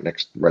it's right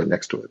next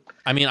to it.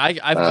 I mean,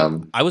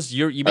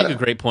 you make a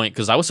great point,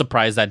 because I was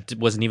surprised that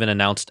wasn't even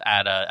announced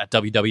at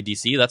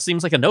WWDC. That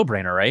seems like a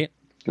no-brainer, right?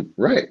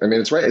 Right. I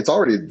mean, it's right. It's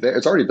already there.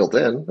 It's already built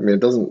in. I mean,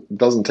 it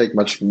doesn't take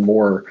much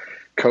more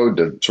code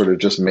to sort of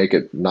just make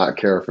it not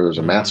care if there's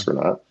a mask or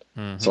not.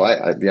 So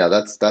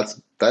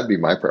that'd be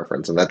my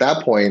preference. And at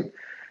that point,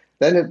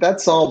 then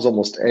that solves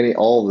almost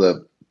all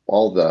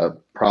the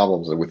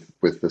problems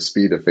with the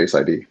speed of Face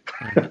ID.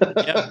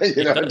 Yeah,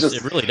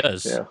 it really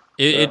does. Yeah.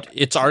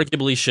 It's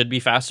arguably should be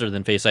faster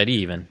than Face ID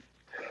even.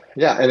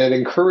 Yeah, and it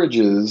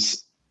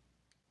encourages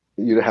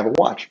you to have a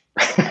watch.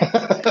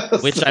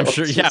 Which I'm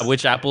sure,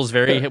 which Apple's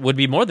would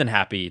be more than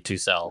happy to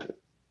sell.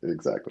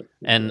 Exactly.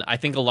 And I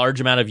think a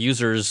large amount of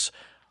users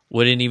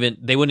wouldn't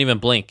even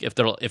blink if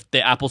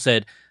the Apple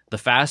said the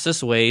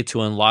fastest way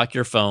to unlock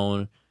your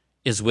phone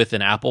is with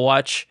an Apple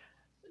Watch.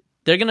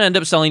 They're going to end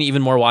up selling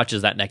even more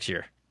watches that next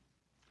year.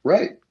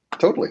 Right.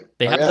 Totally.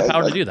 They have the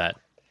power to do that.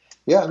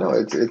 Yeah,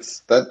 no,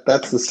 that's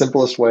the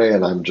simplest way,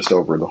 and I'm just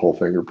over the whole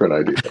fingerprint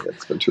ID thing.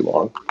 It's been too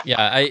long.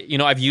 Yeah,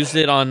 I've used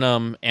it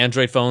on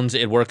Android phones.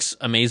 It works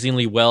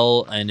amazingly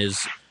well and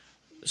is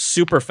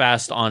super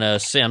fast on a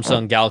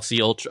Samsung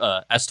Galaxy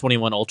Ultra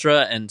S21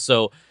 Ultra, and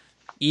so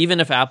even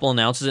if Apple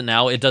announces it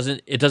now, it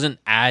doesn't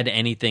add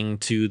anything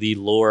to the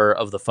lore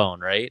of the phone,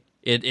 right?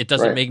 It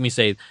doesn't make me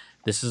say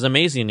this is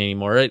amazing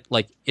anymore.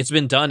 It's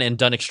been done and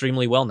done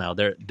extremely well now.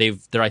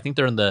 I think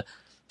they're in the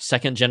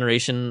second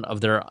generation of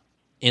their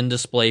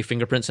in-display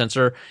fingerprint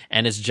sensor,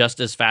 and it's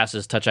just as fast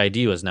as Touch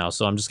ID was now.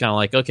 So I'm just kind of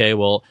like, okay,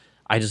 well,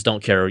 I just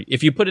don't care.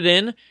 If you put it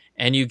in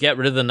and you get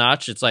rid of the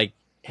notch, it's like,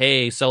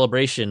 hey,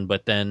 celebration.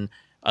 But then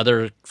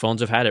other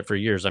phones have had it for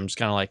years. I'm just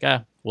kind of like,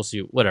 we'll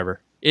see,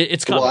 whatever.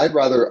 It's coming. Well, I'd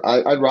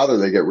rather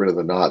they get rid of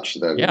the notch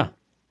than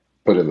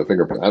put in the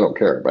fingerprint. I don't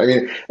care. But I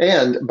mean,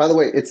 and by the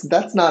way,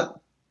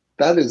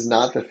 that is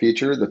not the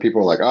feature that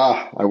people are like,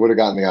 I would have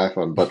gotten the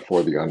iPhone, but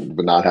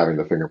but not having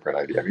the fingerprint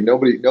ID. I mean,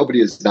 nobody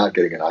is not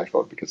getting an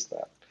iPhone because of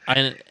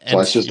that.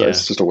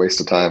 It's just a waste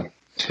of time.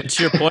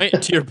 To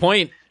your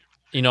point,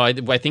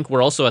 I think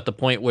we're also at the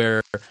point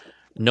where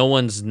no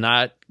one's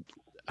not.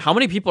 How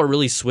many people are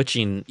really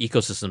switching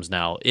ecosystems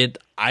now?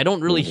 I don't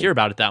really hear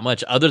about it that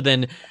much, other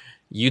than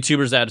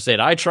YouTubers that have said,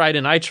 I tried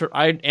an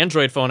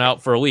Android phone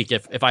out for a week.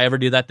 If I ever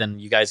do that, then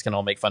you guys can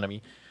all make fun of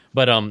me.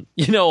 But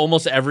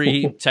almost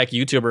every tech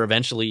YouTuber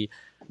eventually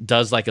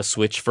does like a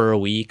switch for a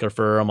week or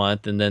for a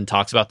month and then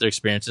talks about their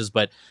experiences.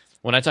 But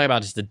when I talk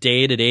about just the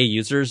day-to-day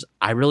users,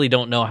 I really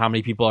don't know how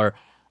many people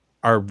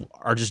are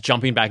just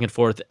jumping back and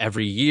forth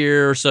every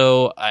year or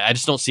so. I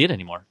just don't see it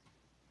anymore.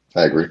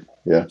 I agree.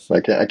 Yeah,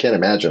 I can't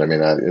imagine. I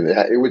mean,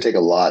 it would take a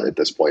lot at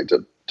this point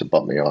to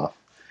bump me off.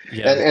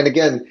 Yeah. And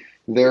again,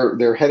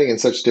 they're heading in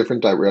such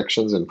different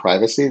directions in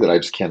privacy that I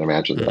just can't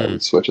imagine that I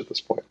would switch at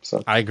this point.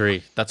 So I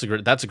agree. That's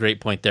a great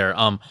point there.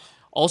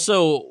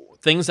 Also,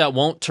 things that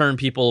won't turn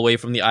people away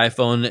from the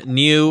iPhone: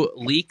 new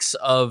leaks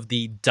of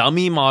the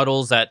dummy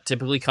models that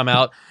typically come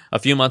out a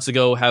few months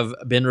ago have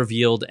been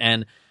revealed.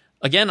 And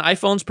again,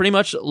 iPhones pretty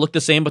much look the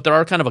same, but there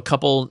are kind of a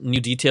couple new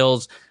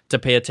details to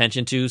pay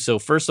attention to. So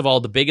first of all,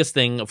 the biggest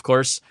thing, of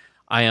course,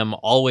 I am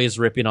always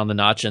ripping on the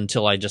notch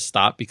until I just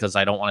stop because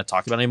I don't want to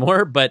talk about it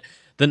anymore. But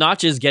the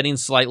notch is getting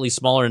slightly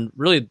smaller, and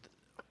really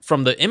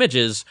from the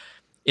images,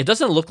 it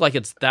doesn't look like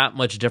it's that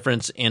much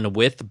difference in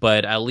width,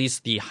 but at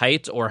least the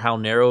height or how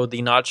narrow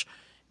the notch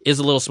is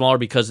a little smaller,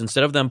 because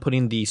instead of them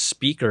putting the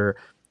speaker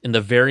in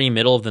the very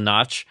middle of the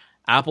notch,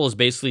 Apple has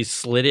basically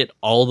slid it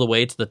all the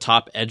way to the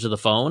top edge of the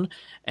phone.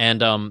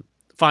 And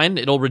fine,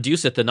 it'll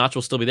reduce it. The notch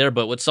will still be there.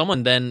 But what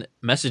someone then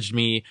messaged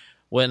me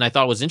when I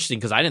thought was interesting,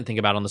 because I didn't think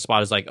about it on the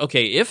spot, is like,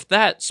 okay, if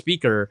that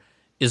speaker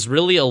is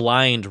really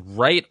aligned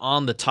right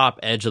on the top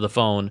edge of the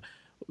phone,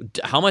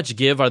 how much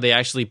give are they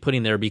actually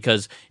putting there?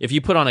 Because if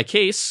you put on a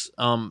case,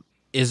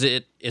 is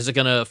it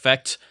going to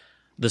affect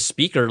the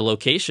speaker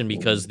location?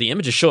 Because the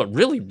images show it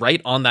really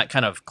right on that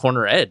kind of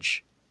corner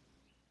edge.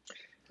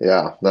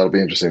 Yeah, that'll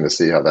be interesting to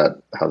see how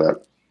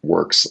that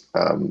works.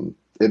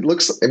 It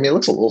looks a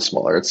little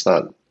smaller. It's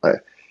not.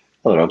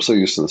 I don't know. I'm so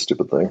used to the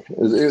stupid thing.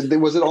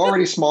 Was it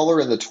already smaller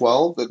in the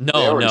 12? They No,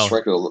 already no,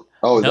 shrank it a little.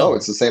 Oh no,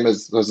 it's the same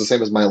as it was the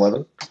same as my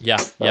 11. yeah,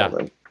 Oh, yeah,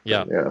 then,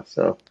 yeah. yeah.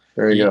 So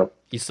there you go.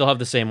 You still have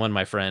the same one,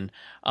 my friend.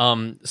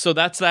 So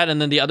that's that.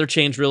 And then the other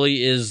change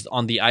really is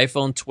on the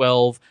iPhone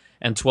 12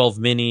 and 12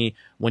 mini.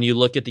 When you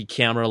look at the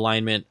camera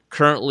alignment,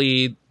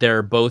 currently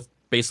they're both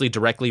basically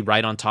directly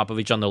right on top of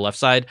each on the left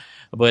side.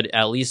 But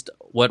at least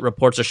what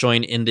reports are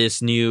showing in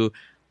this new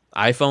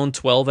iPhone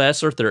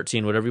 12s or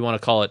 13, whatever you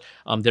want to call it,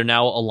 they're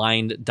now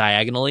aligned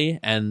diagonally.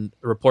 And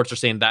reports are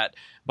saying that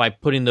by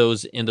putting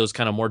those in those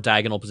kind of more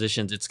diagonal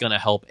positions, it's going to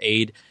help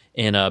aid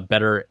in a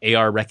better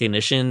AR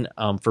recognition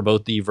for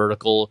both the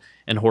vertical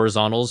and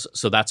horizontals.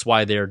 So that's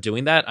why they're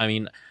doing that. I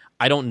mean,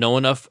 I don't know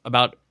enough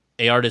about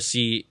AR to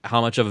see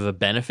how much of a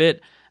benefit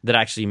that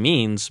actually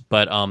means,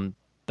 but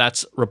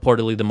that's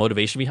reportedly the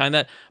motivation behind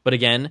that. But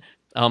again,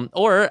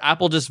 or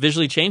Apple just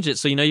visually changed it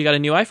so you know you got a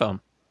new iPhone.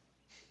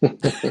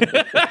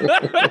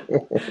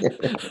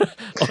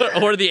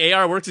 or the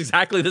AR works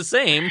exactly the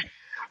same.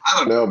 I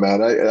don't know,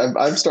 man.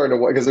 I'm starting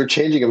to, because they're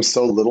changing them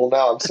so little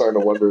now. I'm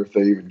starting to wonder if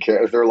they even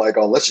care. If they're like,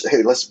 oh, let's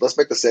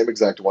make the same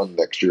exact one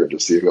next year and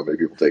just see how many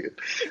people take it.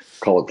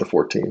 Call it the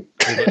 14.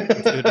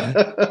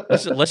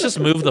 Dude, let's just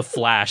move the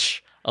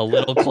flash a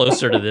little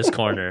closer to this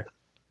corner.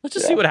 Let's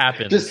just see what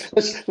happens.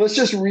 Let's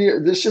just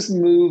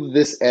move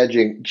this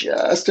edging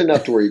just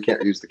enough to where you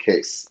can't use the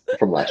case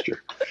from last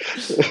year.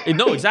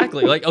 No,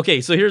 exactly. Like,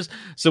 okay, so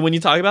when you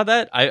talk about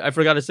that, I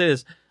forgot to say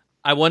this.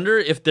 I wonder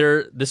if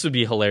this would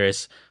be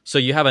hilarious. So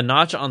you have a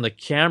notch on the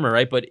camera,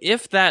 right? But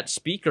if that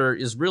speaker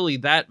is really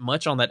that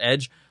much on that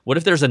edge, what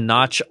if there's a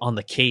notch on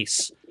the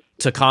case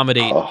to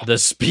accommodate the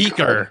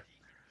speaker?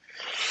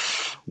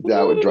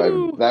 That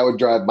would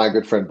drive my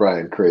good friend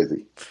Brian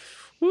crazy.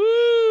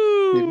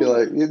 Woo! He'd be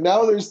like,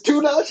 now there's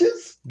 2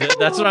 notches?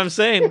 That's what I'm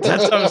saying.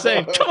 That's what I'm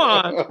saying. Come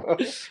on.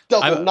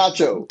 Double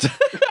nacho.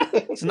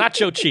 It's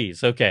nacho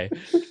cheese. Okay.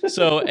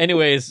 So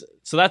anyways,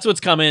 so that's what's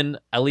coming,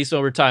 at least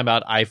when we're talking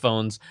about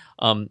iPhones.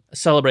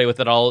 Celebrate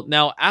with it all.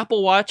 Now,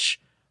 Apple Watch,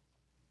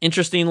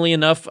 interestingly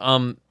enough,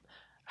 where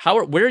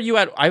are you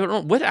at? I don't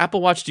know. What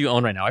Apple Watch do you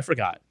own right now? I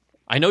forgot.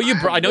 I know you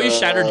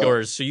shattered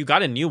yours, so you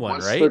got a new one,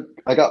 right?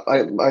 I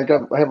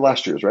have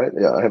last year's, right?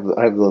 Yeah, I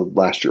have the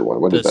last year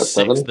one. What is that?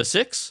 7? The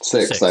 6?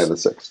 6. I have the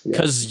 6.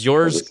 Because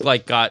yours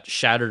got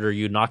shattered, or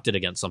you knocked it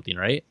against something,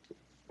 right?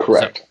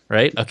 Correct.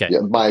 Right? Okay.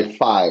 Yeah, my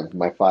 5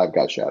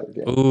 got shattered.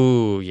 Yeah.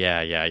 Ooh,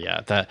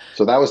 yeah.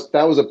 So that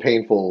was a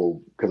painful,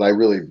 because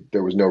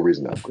there was no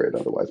reason to upgrade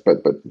otherwise,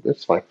 but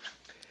it's fine.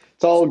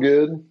 It's all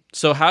good.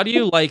 So how do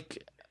you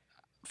like,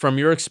 from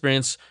your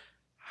experience,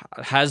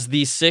 has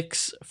the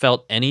 6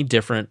 felt any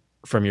different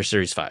from your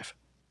Series 5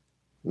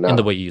 in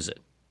the way you use it?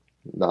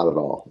 Not at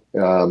all.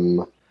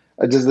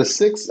 Does the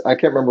 6? I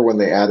can't remember when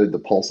they added the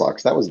pulse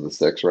ox. That was the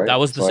 6, right? That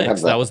was the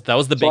 6. That was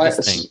the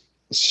biggest thing.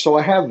 So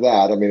I have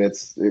that. I mean,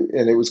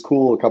 it was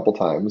cool a couple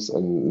times,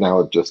 and now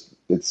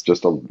it's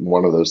just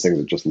one of those things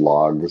that just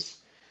logs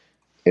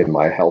in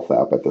my health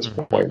app at this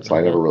point. So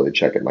I never really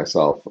check it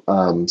myself.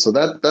 So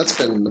that's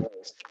been.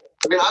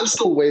 I mean, I'm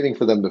still waiting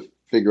for them to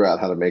figure out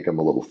how to make them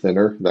a little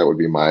thinner. That would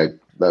be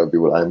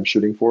what I'm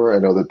shooting for. I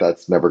know that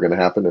that's never going to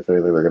happen. If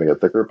anything, they're going to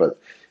get thicker, but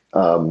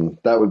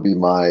that would be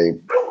my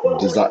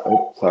desire.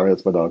 Oh, sorry,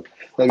 that's my dog.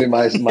 That'd be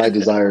my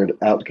desired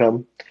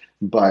outcome.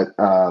 But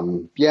I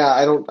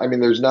mean,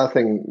 there's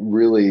nothing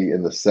really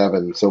in the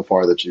 7 so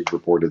far that you've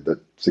reported that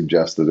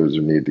suggests that there's a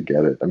need to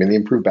get it. I mean, the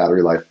improved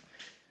battery life.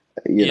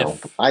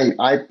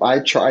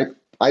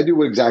 I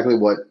do exactly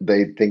what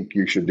they think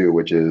you should do,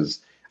 which is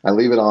I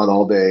leave it on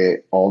all day,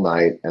 all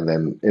night, and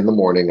then in the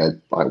morning,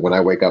 when I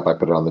wake up, I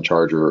put it on the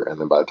charger,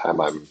 and then by the time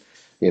I'm,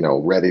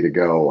 ready to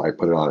go, I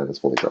put it on and it's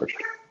fully charged.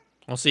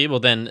 Well, see,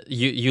 then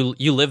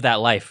you live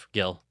that life,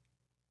 Gil.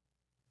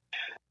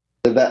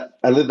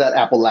 I live that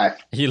Apple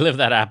life. You live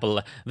that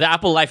Apple. The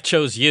Apple life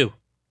chose you.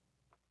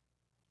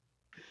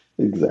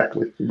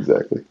 Exactly.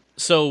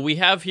 So we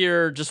have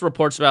here just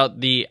reports about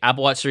the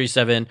Apple Watch Series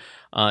 7.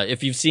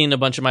 If you've seen a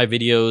bunch of my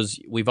videos,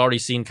 we've already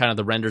seen kind of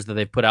the renders that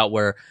they've put out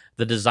where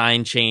the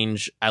design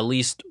change, at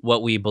least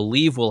what we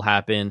believe will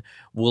happen,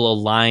 will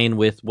align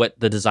with what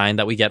the design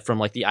that we get from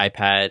like the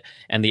iPad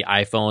and the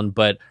iPhone.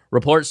 But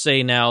reports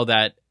say now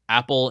that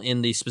Apple,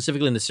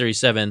 specifically in the Series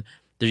 7,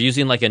 they're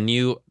using like a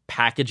new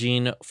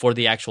packaging for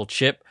the actual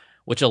chip,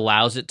 which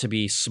allows it to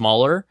be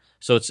smaller.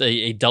 So it's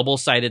a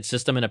double-sided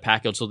system in a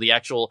package. So the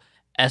actual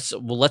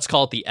let's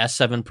call it the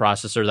S7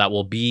 processor that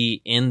will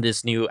be in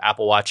this new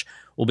Apple Watch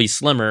will be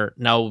slimmer.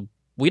 Now,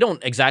 we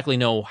don't exactly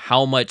know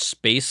how much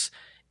space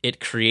it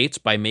creates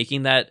by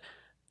making that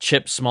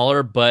chip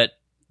smaller, but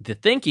the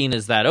thinking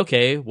is that,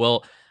 okay,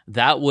 well,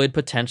 that would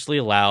potentially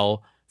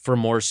allow for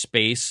more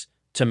space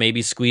to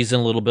maybe squeeze in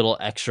a little bit of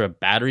extra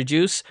battery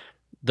juice.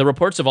 The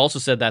reports have also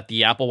said that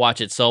the Apple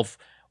Watch itself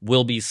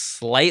will be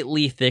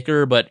slightly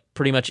thicker, but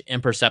pretty much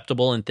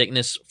imperceptible in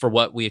thickness for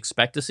what we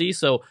expect to see.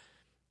 So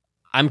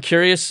I'm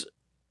curious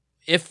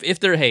if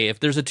there's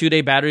a 2-day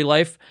battery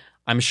life,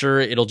 I'm sure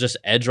it'll just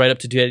edge right up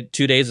to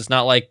 2 days. It's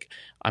not like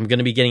I'm going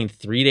to be getting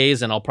 3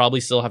 days, and I'll probably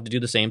still have to do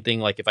the same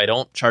thing. Like if I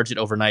don't charge it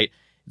overnight,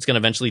 it's going to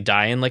eventually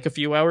die in like a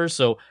few hours.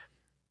 So,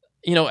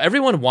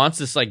 everyone wants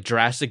this like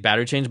drastic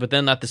battery change, but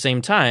then at the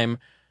same time,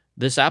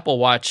 this Apple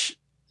Watch,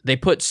 they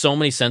put so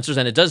many sensors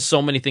and it does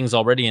so many things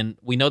already. And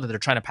we know that they're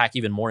trying to pack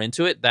even more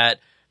into it, that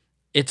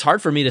it's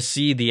hard for me to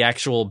see the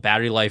actual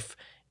battery life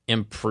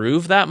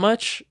improve that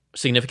much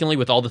significantly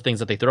with all the things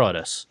that they throw at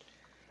us.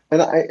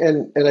 And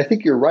I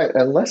think you're right.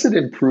 Unless it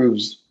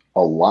improves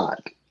a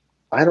lot,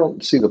 I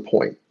don't see the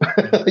point.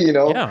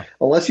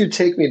 Unless you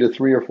take me to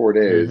 3 or 4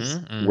 days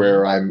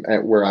where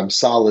I'm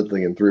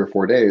solidly in 3 or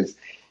 4 days,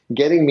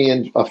 getting me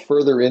in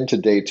further into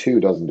day 2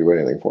 doesn't do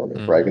anything for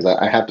me, right? Because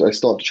I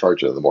still have to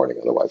charge it in the morning,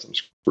 otherwise I'm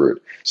screwed.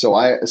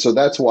 So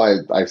that's why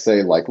I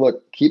say, like,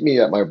 look, keep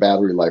me at my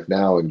battery life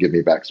now and give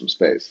me back some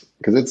space,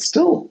 because it's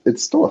still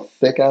a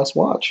thick ass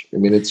watch. I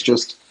mean, it's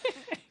just,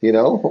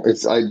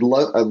 I'd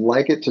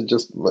like it to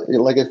just,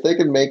 like, if they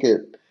can make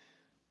it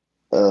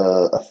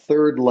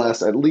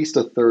at least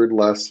a third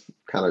less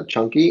kind of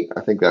chunky,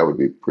 I think that would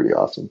be pretty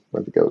awesome. I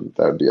think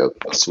that would be a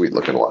sweet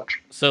looking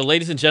watch. So,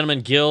 ladies and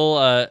gentlemen,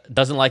 Gil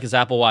doesn't like his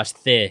Apple Watch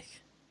thick.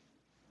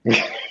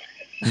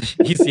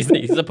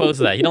 he's opposed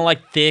to that. He don't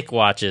like thick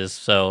watches.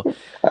 So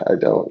I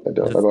don't.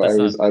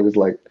 I was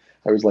like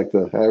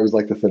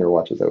the thinner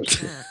watches.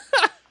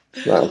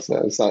 No,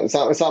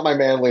 it's not my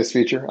manliest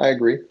feature. I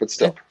agree, but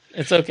still.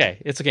 It's okay.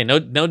 It's okay. No.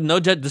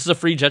 This is a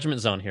free judgment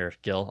zone here,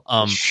 Gil.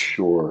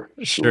 Sure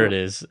it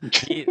is.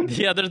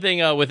 The other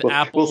thing with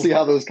Apple, we'll see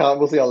how those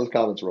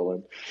comments roll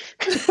in.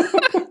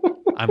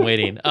 I'm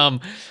waiting.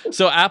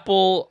 So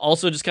Apple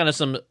also just kind of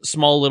some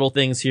small little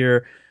things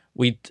here.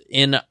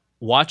 In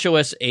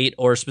watchOS 8,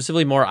 or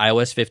specifically more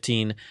iOS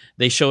 15,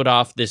 they showed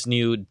off this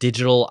new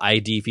digital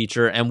ID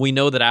feature, and we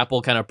know that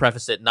Apple kind of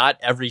prefaced it. Not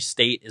every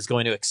state is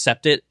going to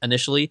accept it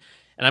initially,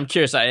 and I'm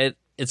curious.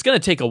 It's going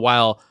to take a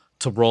while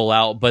to roll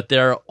out, but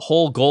their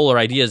whole goal or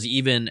idea is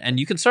and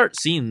you can start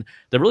seeing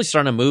they're really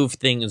starting to move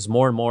things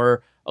more and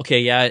more. Okay,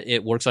 yeah,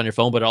 it works on your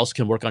phone, but it also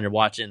can work on your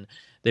watch. And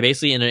they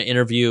basically, in an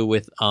interview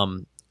with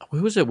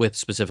who was it with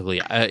specifically?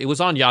 It was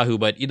on Yahoo,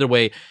 but either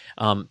way,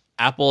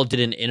 Apple did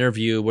an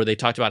interview where they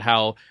talked about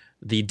how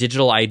the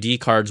digital ID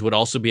cards would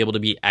also be able to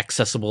be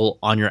accessible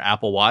on your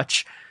Apple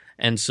Watch.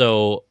 And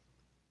so,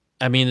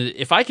 I mean,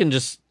 if I can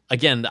just,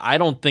 again, I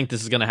don't think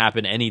this is going to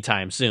happen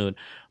anytime soon.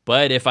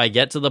 But if I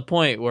get to the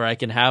point where I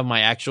can have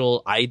my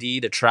actual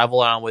ID to travel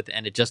on with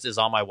and it just is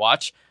on my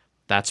watch,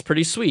 that's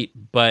pretty sweet.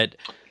 But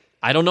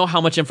I don't know how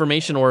much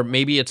information, or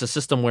maybe it's a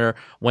system where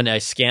when I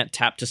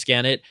tap to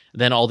scan it,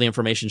 then all the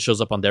information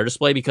shows up on their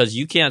display, because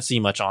you can't see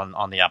much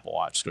on the Apple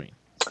Watch screen.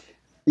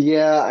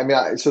 Yeah, I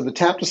mean, so the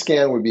tap to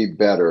scan would be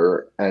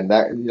better, and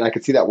that I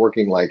could see that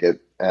working like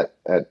at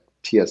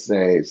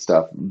TSA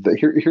stuff.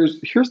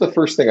 Here's the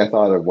first thing I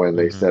thought of when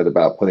they said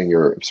about putting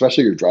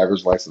especially your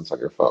driver's license on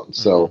your phone.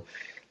 So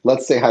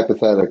let's say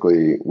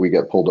hypothetically we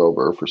get pulled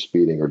over for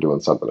speeding or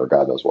doing something or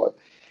God knows what,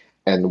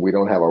 and we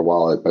don't have our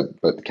wallet,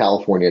 but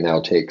California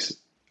now takes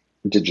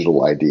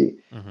digital ID.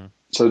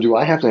 So do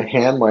I have to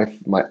hand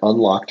my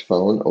unlocked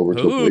phone over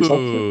to a police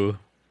officer?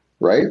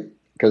 Right?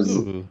 Because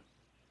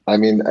I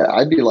mean,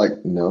 I'd be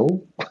like,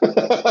 no,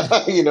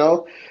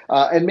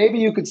 and maybe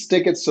you could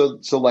stick it. So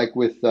like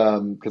with,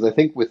 cause I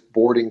think with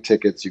boarding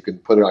tickets, you can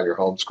put it on your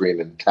home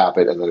screen and tap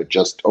it, and then it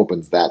just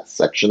opens that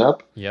section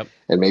up. Yep.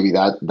 And maybe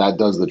that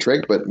does the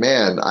trick, but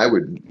man, I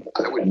would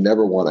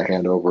never want to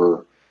hand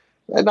over,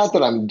 and not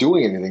that I'm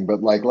doing anything,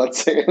 but like,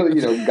 let's say,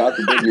 God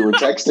forbid you were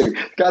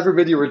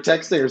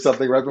texting or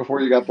something right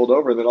before you got pulled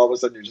over. And then all of a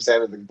sudden you just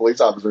handed the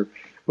police officer,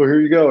 well, here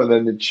you go. And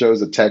then it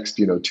shows a text,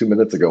 2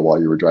 minutes ago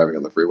while you were driving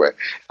on the freeway.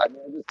 I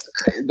mean,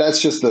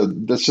 that's just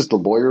the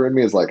lawyer in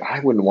me is like, I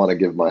wouldn't want to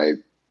give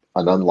an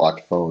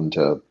unlocked phone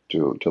to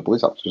a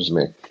police officer. Just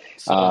me.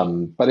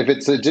 But if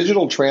it's a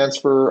digital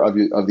transfer of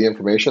the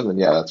information, then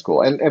yeah, that's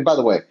cool. And by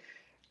the way,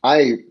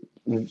 I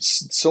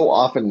so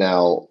often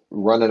now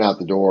running out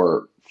the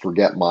door,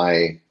 forget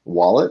my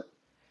wallet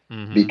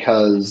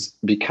because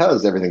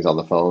everything's on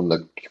the phone.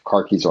 The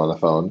car keys are on the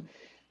phone.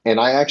 And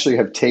I actually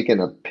have taken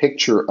a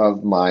picture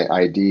of my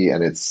ID,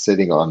 and it's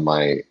sitting on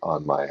my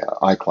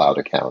iCloud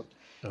account,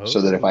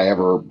 so that if I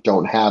ever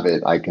don't have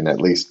it, I can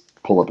at least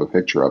pull up a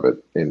picture of it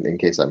in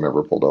case I'm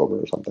ever pulled over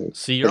or something.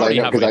 So you're already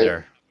halfway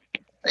there.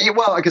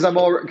 Well, because I'm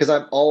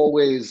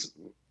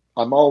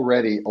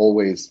already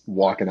always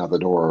walking out the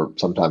door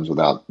sometimes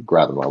without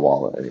grabbing my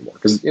wallet anymore.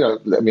 Because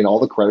all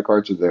the credit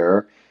cards are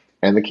there,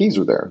 and the keys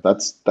are there.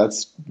 That's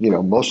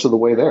most of the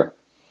way there.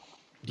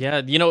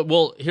 Yeah,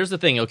 well, here's the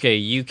thing. Okay,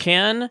 you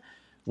can,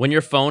 when your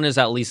phone is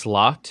at least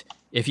locked,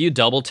 if you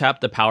double tap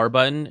the power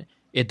button,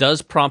 it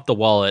does prompt the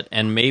wallet.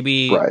 And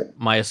maybe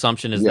my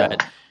assumption is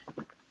that,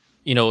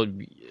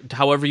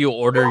 however you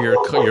order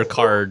your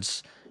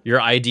cards,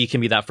 your ID can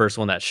be that first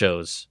one that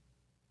shows.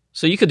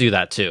 So you could do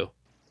that too.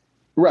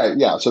 Right.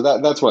 Yeah. So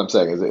that's what I'm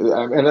saying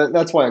and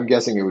that's why I'm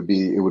guessing it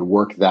would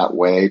work that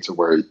way, to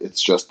where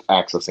it's just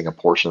accessing a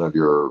portion of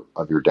your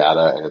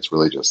data, and it's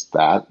really just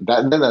that,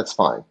 and then that's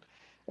fine.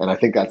 And I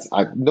think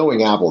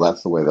knowing Apple,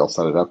 that's the way they'll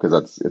set it up,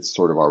 because it's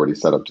sort of already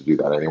set up to do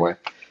that anyway.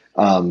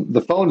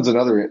 The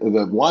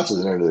watch is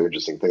another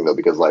interesting thing though,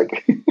 because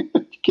like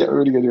Can't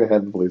really gonna do a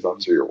head police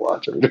officer your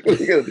watch. I mean, what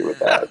are you gonna do with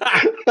that?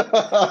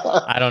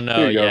 I don't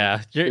know.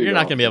 Yeah, you're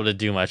not gonna be able to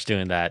do much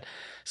doing that.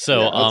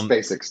 So that's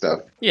basic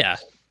stuff. Yeah.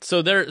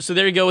 So there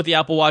you go with the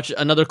Apple Watch.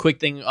 Another quick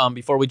thing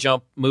before we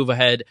move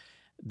ahead.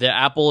 The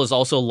Apple is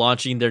also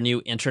launching their new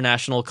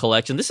international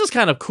collection. This is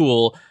kind of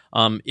cool.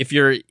 If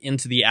you're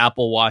into the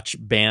Apple Watch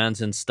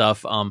bands and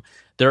stuff,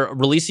 they're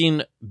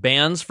releasing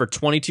bands for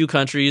 22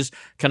 countries,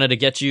 kind of to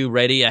get you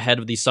ready ahead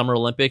of the Summer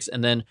Olympics.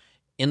 And then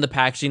in the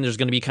packaging, there's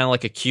going to be kind of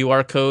like a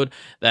QR code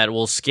that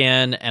will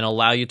scan and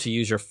allow you to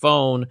use your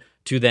phone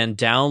to then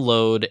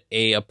download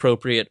a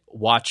appropriate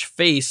watch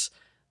face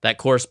that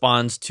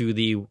corresponds to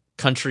the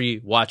country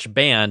watch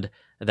band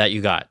that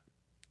you got.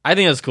 I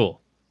think that's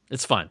cool.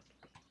 It's fun.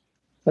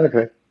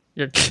 Okay.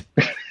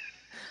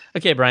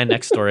 Okay, Brian.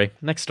 Next story,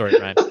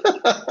 Brian.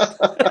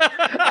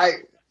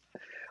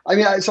 I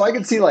mean, so I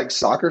can see like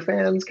soccer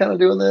fans kind of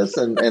doing this,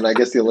 and I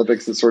guess the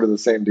Olympics is sort of the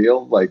same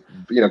deal, like,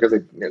 because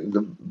they're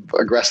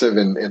aggressive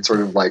in sort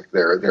of like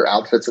their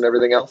outfits and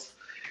everything else.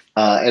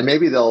 And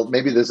maybe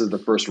this is the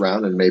first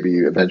round, and maybe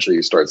eventually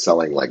you start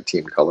selling like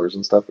team colors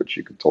and stuff, which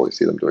you could totally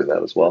see them doing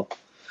that as well.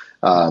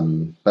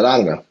 But I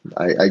don't know.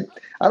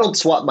 I don't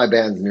swap my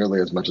bands nearly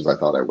as much as I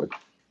thought I would.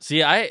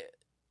 See, I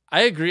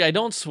agree. I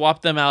don't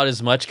swap them out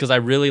as much because I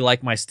really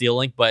like my Steel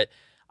Link, but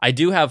I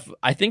do have.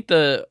 I think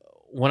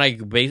when I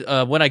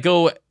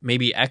go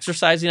maybe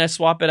exercising, I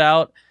swap it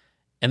out,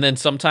 and then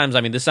sometimes,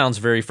 I mean, this sounds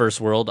very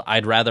first world.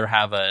 I'd rather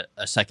have a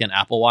second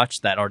Apple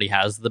Watch that already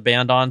has the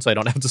band on, so I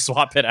don't have to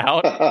swap it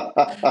out.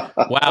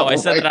 Wow, I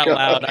said it out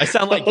loud. I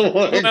sound like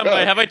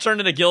have I turned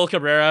into Gil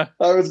Cabrera?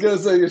 I was gonna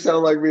say you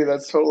sound like me.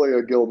 That's totally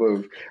a Gil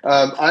move.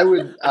 I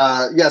would,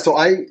 yeah. So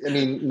I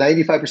mean,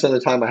 95% of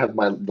the time I have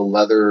the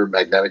leather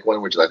magnetic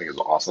one, which I think is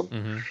awesome.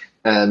 Mm-hmm.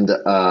 And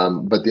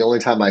but the only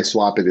time I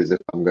swap it is if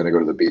I'm going to go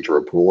to the beach or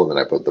a pool, and then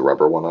I put the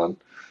rubber one on.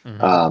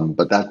 Mm-hmm.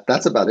 But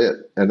that's about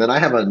it. And then I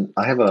have a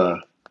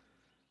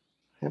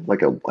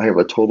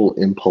total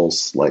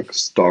impulse like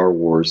Star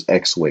Wars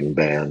X-Wing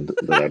band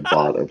that I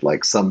bought at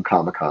like some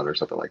Comic-Con or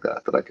something like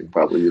that I could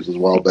probably use as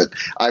well. But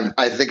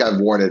I think I've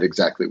worn it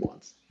exactly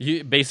once.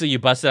 You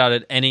busted out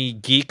at any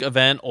geek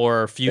event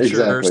or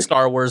future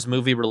Star Wars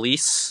movie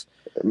release.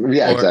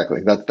 Yeah,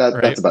 exactly. Right?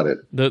 That's about it.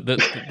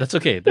 That's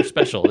okay. They're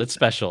special. It's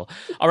special.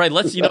 All right,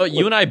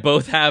 you and I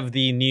both have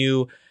the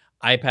new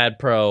iPad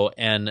Pro,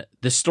 and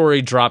this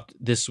story dropped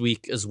this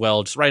week as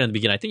well, just right in the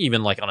beginning. I think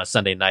even like on a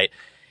Sunday night.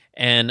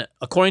 And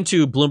according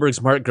to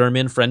Bloomberg's Mark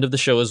Gurman, friend of the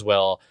show as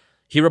well,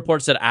 he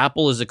reports that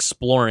Apple is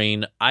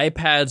exploring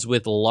iPads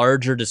with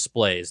larger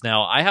displays.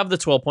 Now, I have the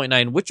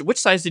 12.9. Which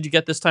size did you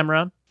get this time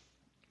around?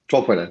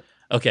 12.9.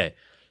 Okay.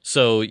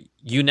 So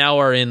you now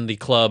are in the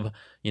club,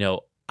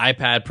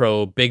 iPad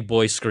Pro, big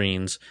boy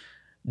screens.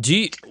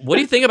 What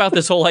do you think about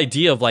this whole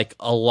idea of like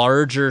a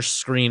larger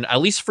screen,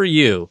 at least for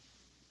you?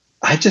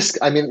 I've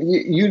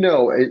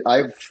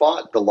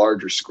fought the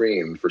larger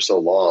screen for so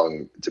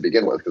long to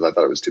begin with because I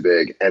thought it was too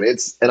big, and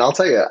I'll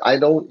tell you, I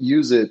don't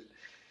use it.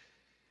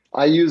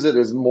 I use it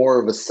as more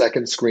of a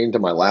second screen to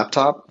my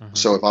laptop. Mm-hmm.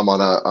 So if I'm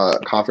on a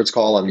conference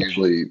call, I'm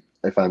usually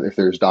if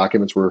there's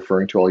documents we're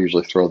referring to, I'll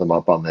usually throw them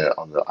up on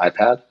the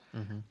iPad.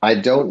 Mm-hmm. I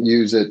don't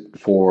use it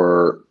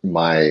for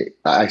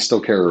I still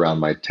carry around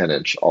my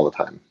 10-inch all the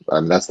time. I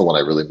mean, that's the one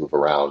I really move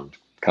around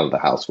kind of the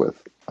house with.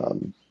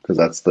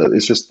 Because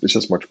it's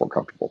just much more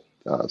comfortable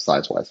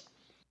size wise.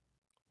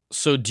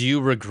 So do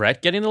you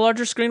regret getting the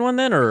larger screen one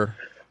then, or?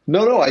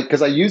 No,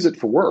 because I use it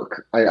for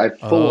work. I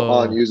full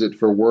on use it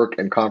for work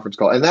and conference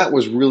call, and that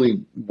was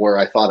really where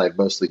I thought I'd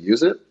mostly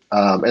use it.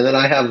 And then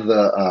I have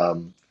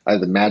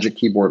the Magic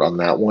Keyboard on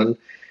that one,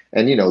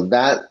 and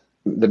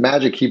the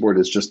Magic Keyboard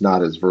is just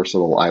not as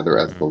versatile either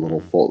as the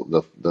little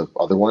the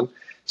other one.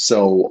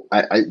 So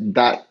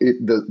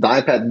the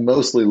iPad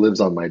mostly lives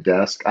on my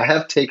desk. I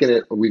have taken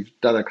it. We've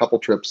done a couple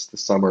trips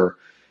this summer,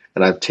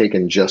 and I've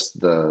taken just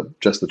the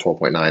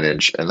 12.9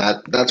 inch, and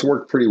that's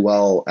worked pretty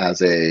well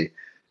as a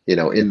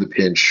in the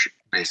pinch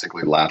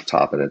basically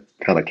laptop, and it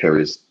kind of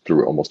carries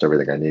through almost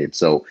everything I need.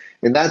 So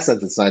in that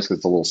sense, it's nice because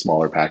it's a little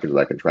smaller package that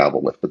I can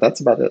travel with. But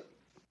that's about it.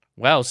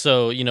 Wow.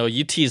 So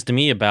you teased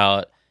me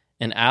about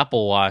an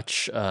Apple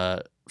Watch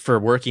for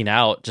working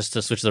out just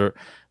to switch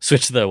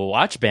the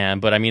watch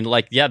band, but I mean,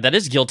 like, yeah, that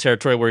is guilt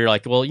territory where you're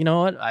like, well, you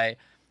know what, I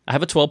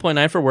have a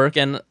 12.9 for work,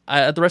 and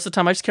the rest of the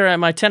time I just carry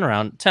my 10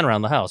 around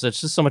the house.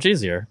 It's just so much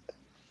easier.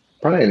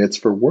 Brian, it's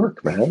for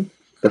work, man.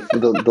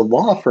 The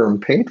law firm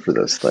paid for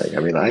this thing.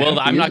 I mean,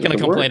 I'm not going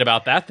to complain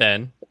about that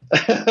then.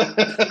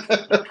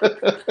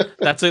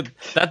 That's a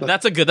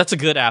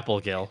good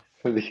Apple, Gil.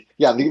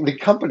 The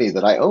company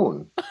that I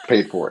own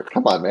paid for it.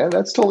 Come on, man,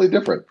 that's totally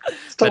different.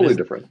 It's totally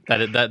different.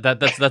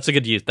 That's a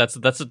good use. That's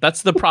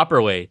the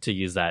proper way to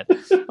use that.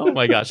 Oh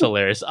my gosh,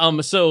 hilarious.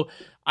 So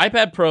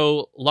iPad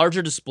Pro,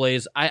 larger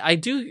displays. I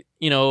do,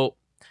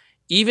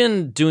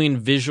 even doing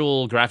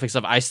visual graphic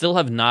stuff, I still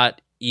have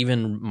not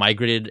even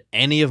migrated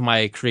any of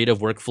my creative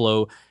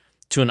workflow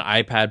to an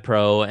iPad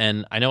Pro.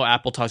 And I know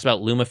Apple talks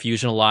about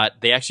LumaFusion a lot.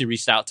 They actually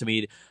reached out to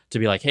me to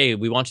be like, hey,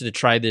 we want you to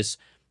try this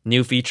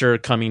new feature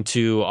coming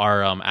to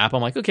our app.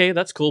 I'm like, okay,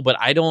 that's cool, but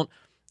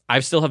I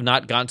still have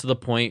not gotten to the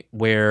point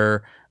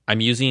where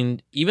I'm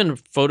using even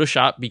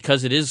Photoshop,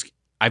 because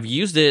I've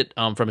used it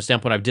from a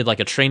standpoint, I've did like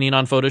a training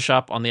on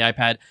Photoshop on the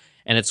iPad,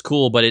 and it's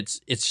cool, but it's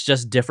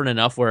just different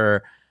enough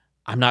where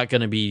I'm not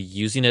going to be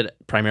using it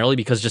primarily,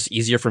 because it's just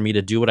easier for me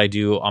to do what I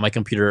do on my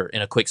computer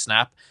in a quick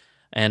snap,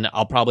 and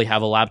I'll probably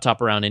have a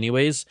laptop around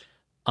anyways.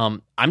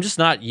 I'm just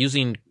not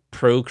using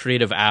pro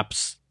creative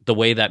apps the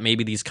way that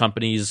maybe these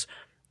companies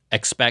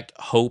expect,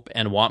 hope,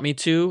 and want me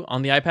to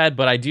on the iPad.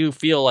 But I do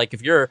feel like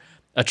if you're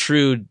a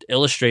true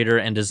illustrator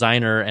and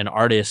designer and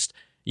artist,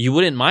 you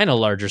wouldn't mind a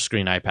larger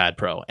screen iPad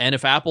Pro. And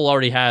if Apple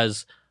already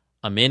has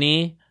a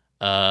mini,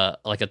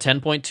 like a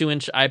 10.2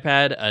 inch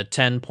iPad, a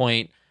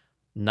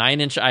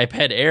 10.9 inch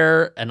iPad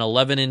Air, an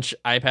 11-inch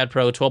iPad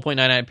Pro,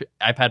 12.9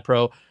 iPad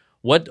Pro,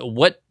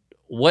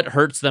 what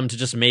hurts them to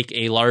just make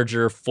a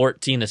larger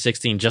 14 to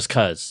 16 just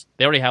because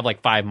they already have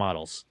like 5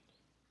 models?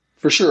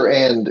 For sure.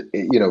 And,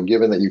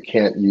 given that you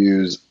can't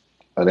use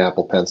an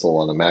Apple Pencil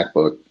on a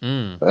MacBook,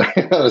 on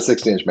a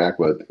 16-inch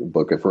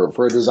MacBook,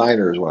 for a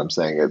designer is what I'm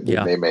saying.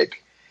 It may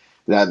make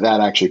that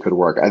actually could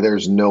work.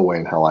 There's no way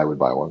in hell I would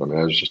buy one. I mean,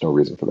 there's just no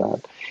reason for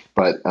that.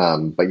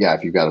 But yeah,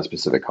 if you've got a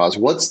specific cause,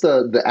 what's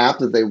the app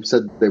that they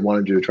said they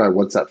wanted you to try?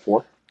 What's that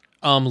for?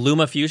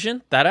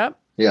 LumaFusion, that app?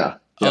 Yeah.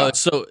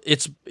 So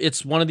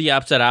it's one of the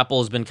apps that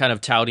Apple has been kind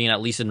of touting,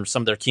 at least in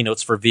some of their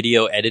keynotes, for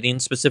video editing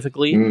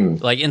specifically.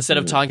 Like, instead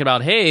of talking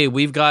about, hey,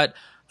 we've got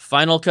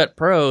Final Cut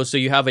Pro, so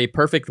you have a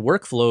perfect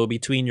workflow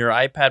between your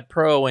iPad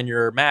Pro and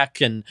your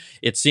Mac, and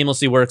it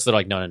seamlessly works. They're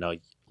like, no.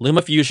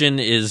 LumaFusion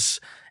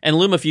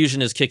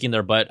is kicking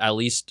their butt, at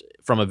least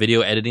from a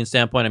video editing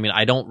standpoint. I mean,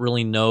 I don't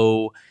really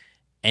know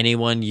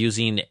anyone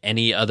using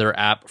any other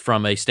app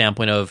from a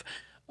standpoint of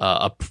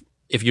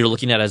if you're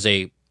looking at it as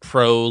a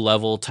pro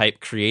level type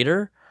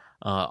creator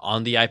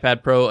on the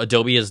iPad Pro.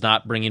 Adobe is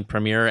not bringing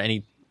Premiere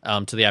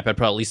to the iPad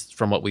Pro, at least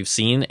from what we've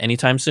seen,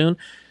 anytime soon.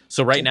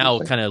 So right now,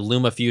 kind of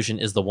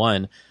LumaFusion is the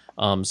one.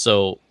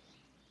 So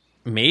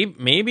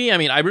maybe, I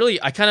mean,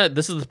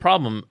 this is the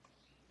problem.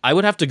 I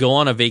would have to go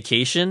on a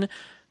vacation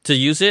to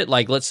use it.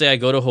 Like, let's say I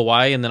go to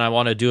Hawaii and then I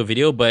want to do a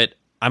video, but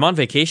I'm on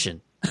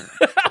vacation.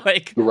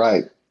 Like,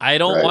 right. I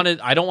don't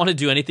want to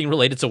do anything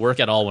related to work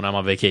at all when I'm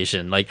on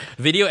vacation. Like,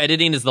 video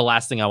editing is the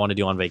last thing I want to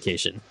do on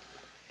vacation.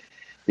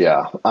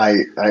 Yeah,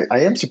 I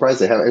am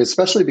surprised they have,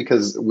 especially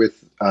because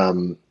with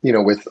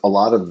with a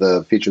lot of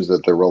the features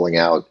that they're rolling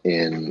out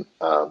in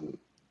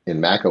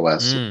Mac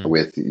OS,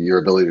 with your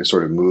ability to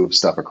sort of move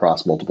stuff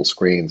across multiple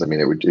screens. I mean,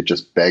 it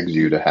just begs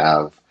you to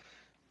have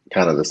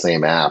kind of the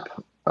same app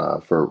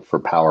for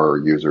power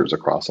users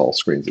across all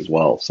screens as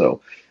well.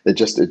 So it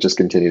just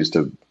continues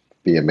to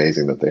be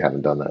amazing that they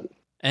haven't done that.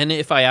 And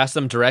if I ask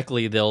them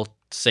directly, they'll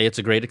say it's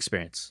a great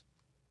experience.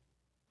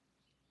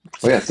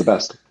 Oh yeah, it's the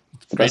best.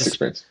 It's the best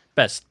experience.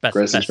 Best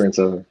experience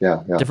ever.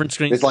 Yeah. Different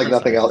screens. It's like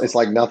nothing else. It's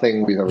like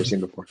nothing we've ever seen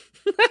before.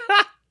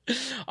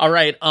 All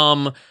right.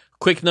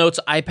 Quick notes.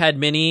 iPad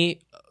Mini.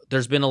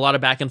 There's been a lot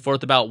of back and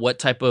forth about what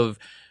type of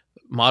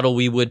model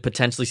we would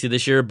potentially see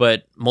this year,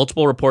 but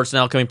multiple reports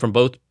now coming from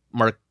both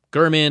Mark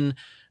Gurman,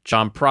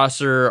 John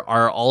Prosser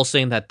are all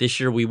saying that this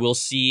year we will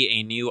see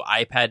a new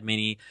iPad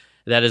Mini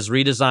that is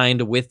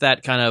redesigned with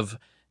that kind of,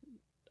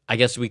 I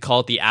guess we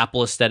call it the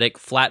Apple aesthetic,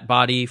 flat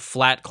body,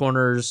 flat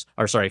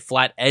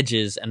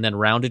edges, and then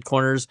rounded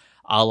corners,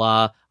 a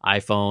la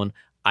iPhone,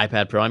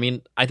 iPad Pro. I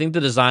mean, I think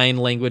the design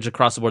language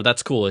across the board,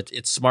 that's cool.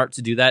 It's smart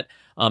to do that.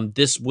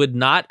 This would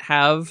not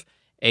have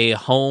a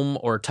home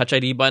or Touch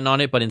ID button on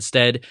it, but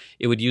instead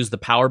it would use the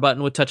power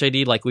button with Touch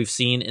ID like we've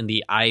seen in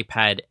the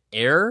iPad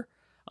Air.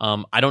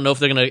 I don't know if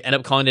they're going to end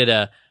up calling it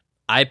a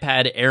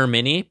iPad Air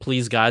Mini.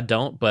 Please God,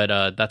 don't.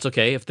 But that's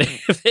okay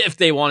if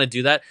they want to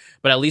do that.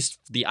 But at least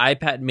the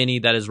iPad Mini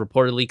that is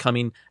reportedly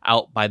coming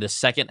out by the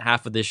second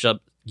half of this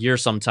year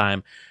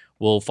sometime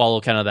will follow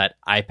kind of that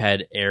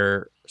iPad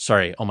Air.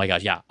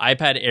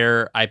 iPad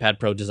Air, iPad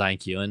Pro design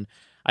cue. And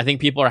I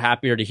think people are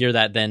happier to hear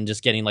that than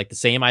just getting like the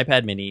same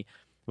iPad Mini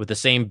with the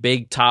same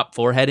big top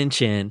forehead and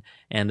chin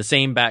and the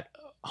same back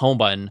home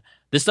button.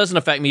 This doesn't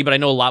affect me, but I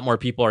know a lot more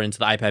people are into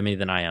the iPad Mini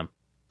than I am.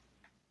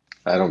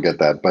 I don't get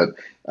that, but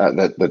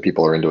that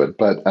people are into it.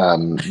 But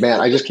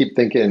man, I just keep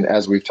thinking,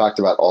 as we've talked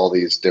about all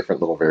these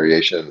different little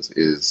variations,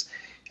 is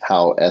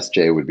how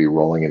SJ would be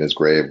rolling in his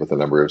grave with the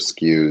number of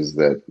SKUs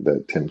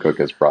that Tim Cook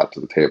has brought to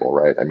the table,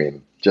 right? I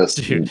mean,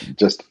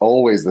 just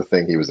always the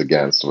thing he was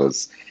against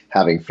was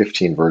having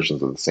 15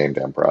 versions of the same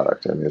damn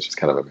product. I mean, it's just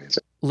kind of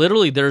amazing.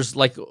 Literally, there's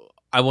like,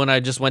 when I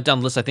just went down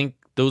the list, I think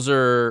those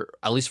are,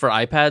 at least for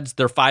iPads,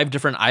 there are 5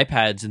 different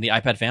iPads in the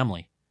iPad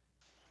family.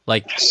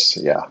 Like,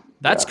 yeah.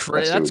 That's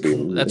crazy. That's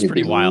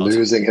pretty wild. He'd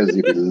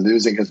be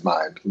losing his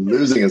mind.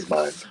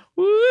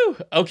 Woo!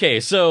 Okay,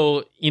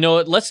 so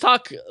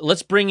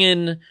let's bring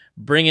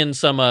in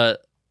some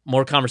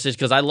more conversation,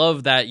 because I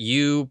love that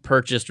you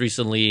purchased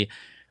recently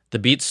the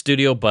Beats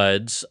Studio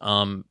Buds.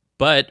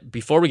 But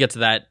before we get to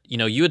that,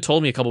 you had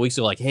told me a couple weeks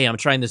ago, like, hey, I'm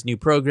trying this new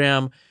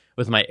program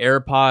with my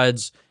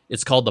AirPods.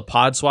 It's called the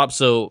Pod Swap.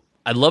 So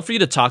I'd love for you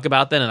to talk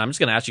about that, and I'm just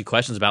going to ask you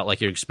questions about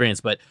like your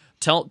experience. But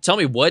tell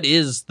me, what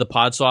is the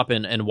pod swap,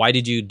 and why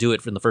did you do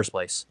it in the first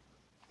place?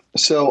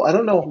 So I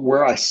don't know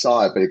where I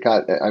saw it, but it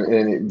got,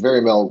 and it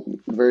very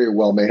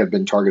well may have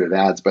been targeted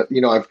ads. But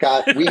we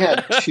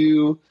had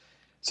two.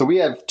 So we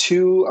have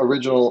two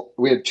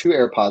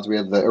AirPods. We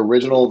have the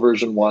original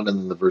version 1 and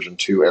then the version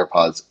 2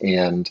 AirPods.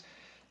 And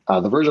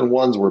the version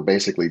 1s were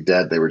basically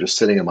dead. They were just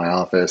sitting in my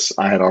office.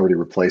 I had already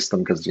replaced them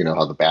because you know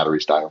how the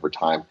batteries die over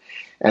time.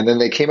 And then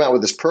they came out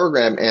with this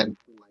program, and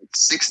like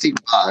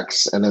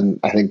 $60, and then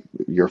I think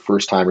your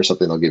first time or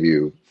something, they'll give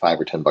you $5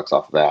 or $10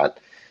 off of that.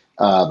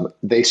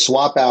 They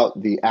swap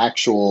out the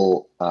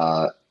actual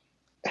the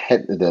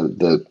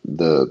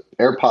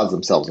AirPods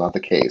themselves, not the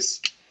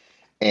case.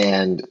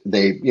 And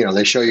they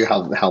show you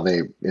how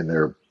they, in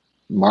their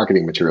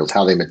marketing materials,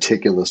 how they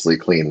meticulously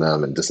clean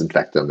them and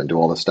disinfect them and do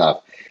all this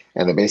stuff.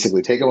 And they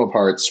basically take them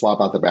apart, swap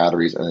out the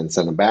batteries, and then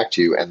send them back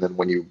to you. And then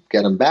when you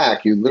get them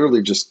back, you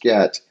literally just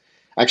get,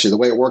 actually the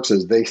way it works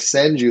is they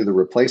send you the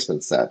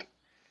replacement set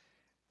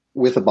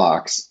with a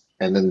box,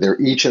 and then they're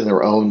each in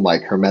their own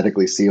like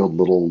hermetically sealed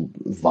little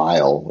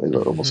vial, it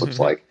almost looks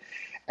like.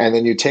 And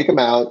then you take them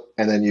out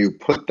and then you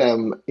put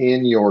them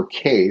in your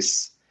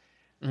case.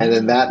 And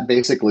then that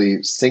basically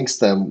syncs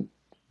them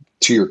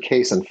to your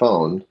case and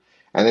phone.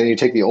 And then you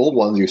take the old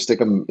ones, you stick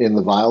them in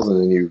the vials,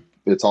 and then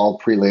it's all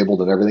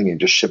pre-labeled and everything,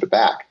 and you just ship it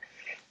back.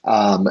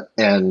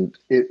 And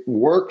it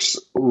works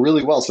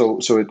really well. So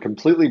it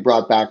completely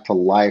brought back to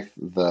life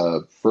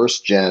the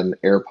first gen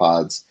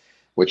AirPods,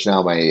 which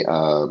now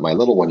my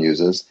little one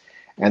uses.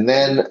 And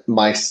then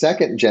my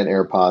second gen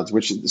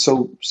AirPods,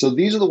 so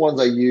these are the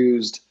ones I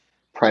used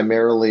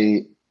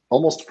primarily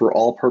almost for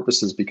all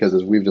purposes, because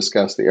as we've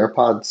discussed, the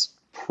AirPods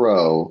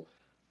Pro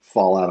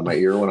fall out of my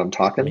ear when I'm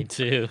talking. Me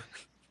too.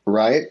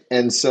 Right.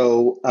 And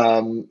so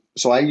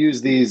I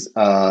use these,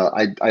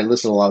 I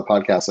listen to a lot of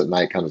podcasts at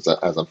night kind of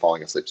as I'm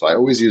falling asleep. So I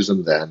always use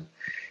them then.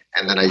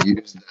 And then I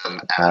use them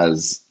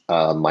as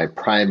my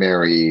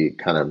primary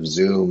kind of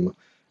Zoom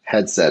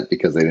headset,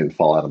 because they didn't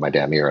fall out of my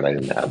damn ear, and I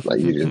didn't have,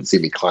 you didn't see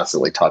me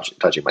constantly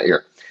touching my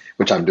ear,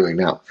 which I'm doing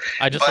now.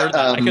 I just heard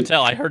that. I could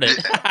tell. I heard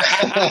it.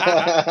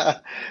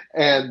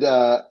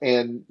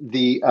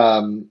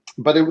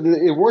 But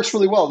it works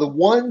really well. The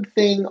one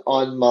thing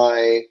on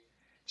my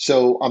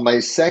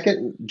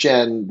second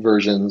gen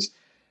versions,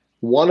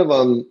 one of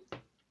them,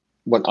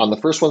 on the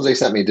first ones they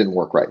sent me, it didn't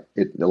work right.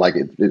 It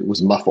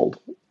was muffled.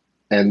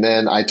 And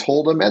then I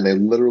told them, and they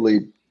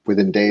literally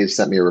within days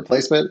sent me a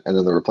replacement, and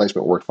then the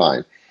replacement worked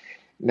fine.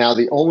 Now,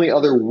 the only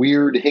other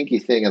weird hinky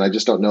thing, and I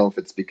just don't know if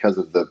it's because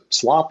of the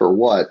swap or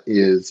what,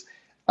 is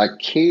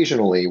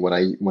occasionally when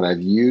I've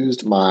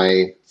used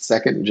my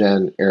second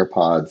gen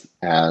AirPods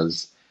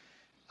as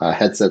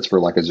headsets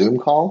for like a Zoom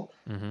call,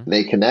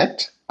 they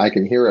connect. I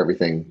can hear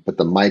everything, but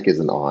the mic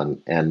isn't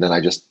on. And then I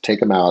just take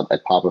them out, I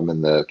pop them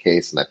in the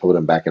case, and I put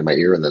them back in my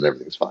ear, and then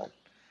everything's fine.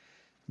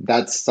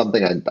 That's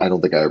something I don't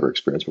think I ever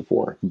experienced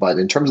before. But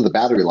in terms of the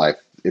battery life,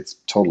 it's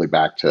totally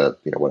back to,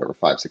 whatever,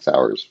 5-6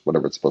 hours,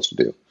 whatever it's supposed to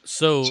do.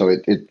 So for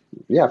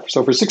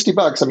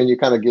 $60, I mean, you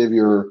kind of give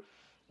your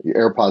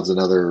AirPods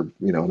another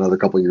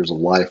couple of years of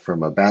life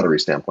from a battery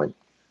standpoint.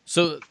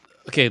 So,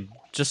 okay,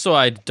 just so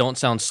I don't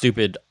sound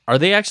stupid, are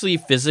they actually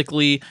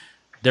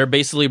they're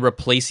basically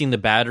replacing the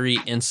battery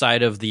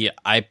inside of the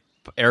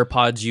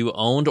AirPods you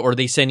owned, or are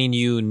they sending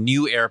you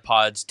new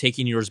AirPods,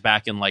 taking yours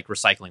back and like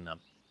recycling them?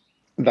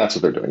 That's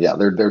what they're doing. Yeah,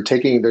 they're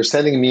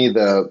sending me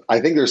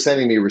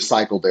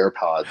recycled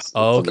AirPods that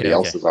somebody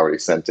else has already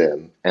sent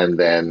in, and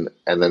then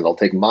they'll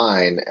take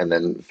mine and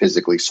then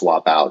physically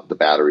swap out the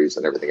batteries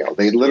and everything else.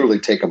 They literally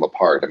take them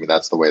apart. I mean,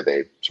 that's the way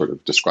they sort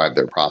of describe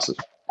their process.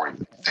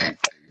 They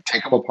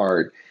take them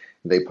apart.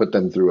 They put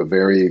them through a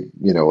very,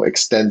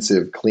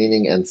 extensive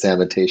cleaning and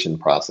sanitation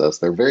process.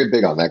 They're very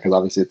big on that because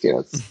obviously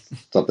it's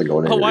something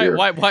going in your ear.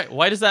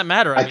 Why does that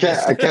matter? I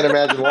can't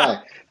imagine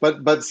why.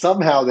 But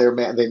somehow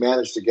they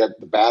managed to get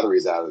the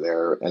batteries out of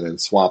there and then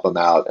swap them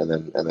out and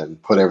then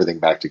put everything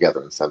back together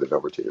and send it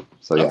over to you.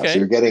 So yeah, So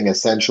you're getting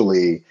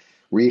essentially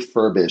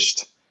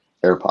refurbished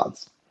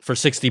AirPods for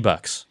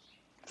 $60.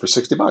 For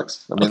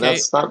 $60, I mean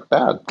that's not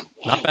bad.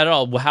 Not bad at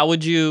all. How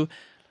would you?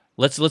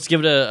 Let's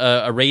give it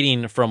a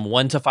rating from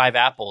 1 to 5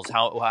 apples.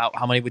 How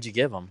many would you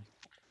give them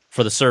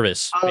for the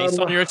service based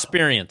on your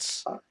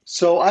experience?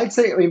 So I'd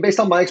say, based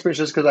on my experience,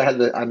 just because I have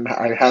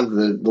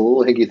the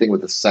little hinky thing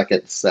with the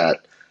second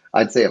set,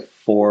 I'd say a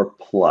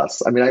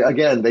 4+. I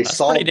mean, they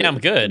solved pretty damn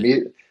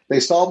good. They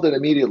solved it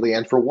immediately,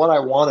 and for what I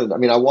wanted,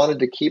 I wanted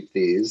to keep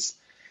these,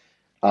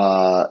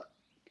 and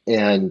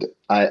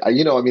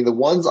the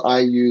ones I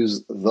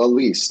use the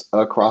least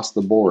across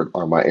the board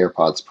are my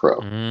AirPods Pro.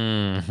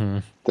 Mm-hmm.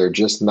 They're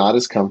just not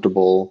as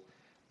comfortable.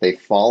 They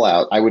fall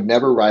out. I would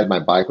never ride my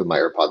bike with my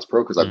AirPods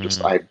Pro because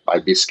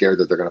I'd be scared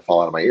that they're going to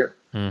fall out of my ear.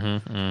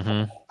 Mm-hmm, mm-hmm.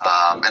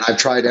 And I've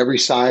tried every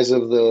size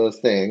of the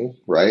thing,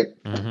 right?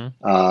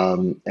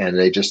 Mm-hmm. And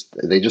they just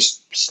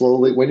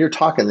slowly, when you're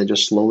talking, they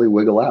just slowly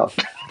wiggle out.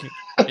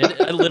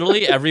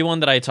 Literally everyone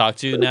that I talk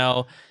to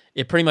now,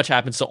 it pretty much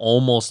happens to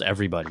almost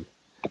everybody.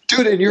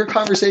 Dude, in your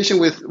conversation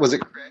with, was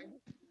it Craig?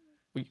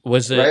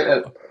 Was it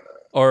right?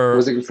 or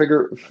Was it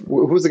figure?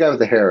 Who's the guy with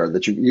the hair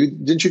that you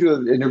didn't you do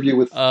an interview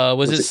with? was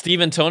Was it it Steve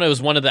Antona? It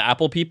was one of the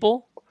Apple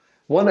people.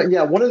 one?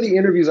 Yeah, one of the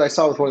interviews I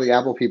saw with one of the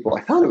Apple people.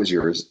 I thought it was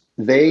yours.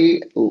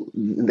 They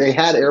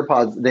had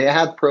AirPods. They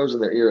had Pros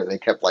in their ear, and they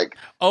kept like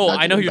Oh,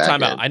 I nudging know who them you're back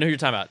talking about. in. I know who you're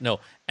talking about. No,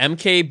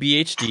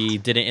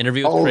 MKBHD did an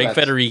interview with Oh, Craig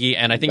Federighi,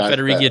 and I think that's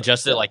Federighi better.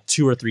 adjusted it Yeah. like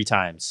 2 or 3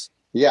 times.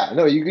 Yeah,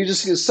 no, you could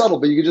just it's subtle,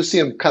 but you could just see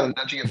him kind of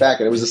nudging it back,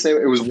 and it was the same.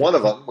 It was one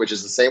of them, which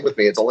is the same with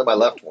me. It's only my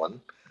left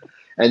one,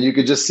 and you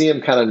could just see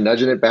him kind of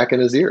nudging it back in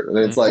his ear, and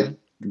it's like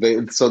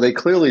they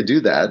clearly do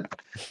that.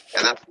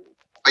 And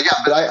but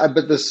yeah,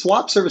 but the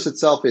swap service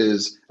itself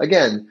is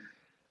again,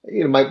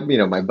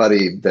 my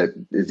buddy that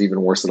is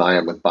even worse than I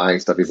am with buying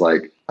stuff. He's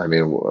like, I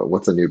mean,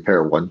 what's a new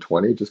pair?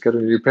 120? Just get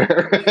a new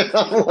pair. And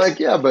I'm like,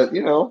 yeah, but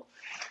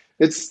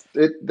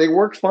they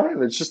work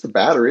fine. It's just the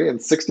battery and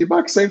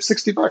 $60. Save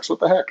 $60. What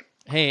the heck?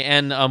 Hey,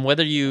 and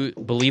whether you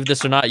believe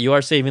this or not, you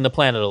are saving the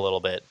planet a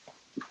little bit.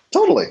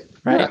 Totally.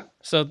 Right. Yeah.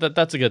 So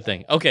that's a good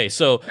thing. Okay,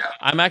 so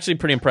I'm actually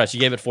pretty impressed. You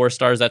gave it 4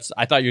 stars.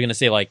 I thought you were going to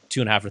say like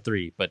 2.5 or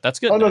 3, but that's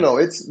good. Oh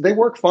no, they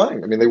work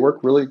fine. I mean, they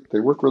work really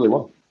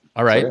well.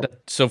 All right. So, yeah.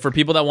 So for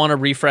people that want to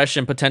refresh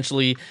and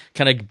potentially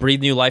kind of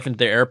breathe new life into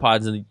their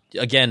AirPods, and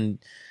again,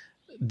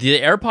 the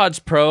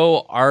AirPods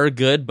Pro are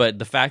good, but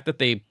the fact that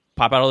they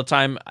pop out all the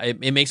time,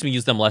 it makes me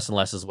use them less and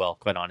less as well.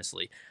 Quite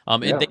honestly,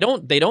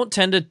 they don't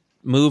tend to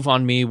move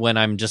on me when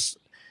I'm just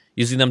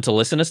using them to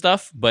listen to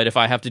stuff. But if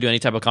I have to do any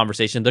type of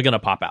conversation, they're gonna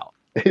pop out.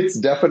 It's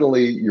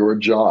definitely your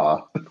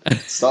jaw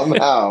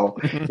somehow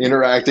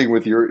interacting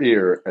with your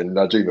ear and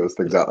nudging those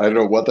things out. I don't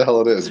know what the hell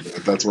it is,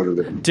 but that's what it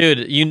is. Dude,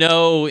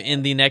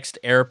 in the next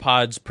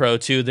AirPods Pro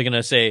 2, they're going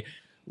to say,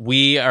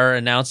 we are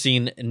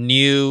announcing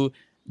new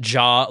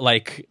jaw,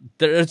 like,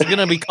 it's going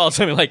to be called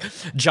something like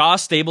jaw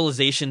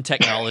stabilization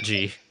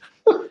technology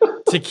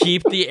to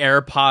keep the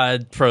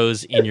AirPod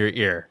Pros in your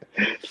ear.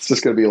 It's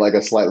just going to be like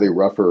a slightly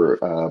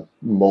rougher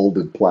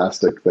molded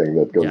plastic thing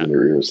that goes in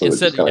your ear, so it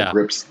just kind of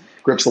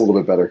grips a little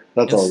bit better.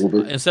 That's all it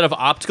will do. Instead of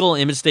optical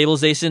image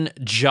stabilization,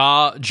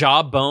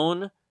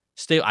 jawbone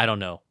I don't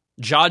know.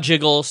 Jaw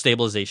jiggle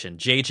stabilization,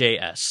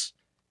 JJS.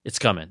 It's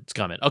coming.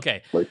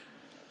 Okay.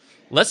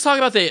 Let's talk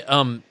about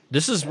the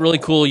this is really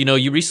cool.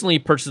 You recently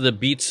purchased the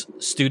Beats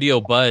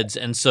Studio Buds,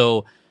 and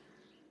so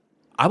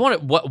I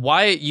want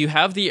why you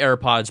have the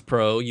AirPods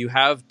Pro, you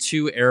have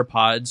 2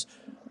 AirPods.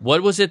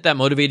 What was it that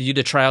motivated you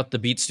to try out the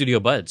Beats Studio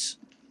Buds?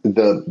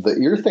 The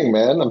ear thing,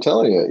 man, I'm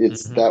telling you,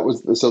 that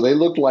was so they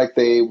looked like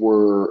they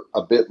were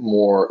a bit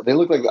more. They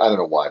looked like, I don't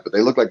know why, but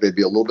they looked like they'd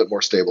be a little bit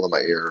more stable in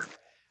my ear,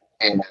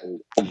 and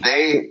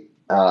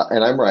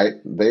and I'm right,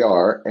 they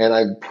are, and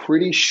I'm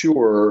pretty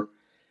sure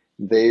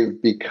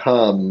they've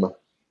become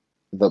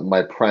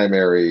my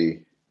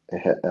primary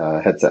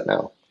headset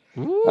now.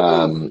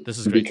 This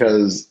is great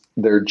because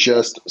they're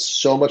just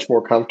so much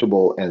more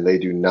comfortable, and they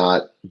do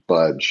not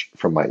budge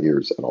from my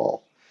ears at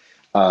all.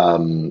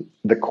 So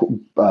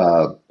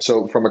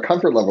from a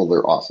comfort level,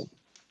 they're awesome.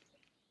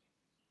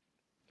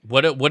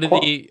 What did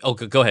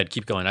go ahead,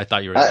 keep going. I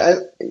thought you were I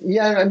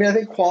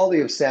think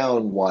quality of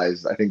sound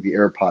wise, I think the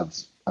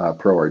AirPods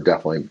Pro are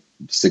definitely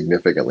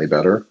significantly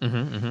better. I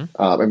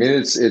mean,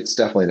 it's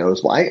definitely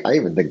noticeable. I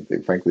even think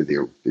that, frankly,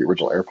 the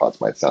original AirPods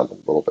might sound a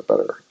little bit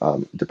better,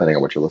 depending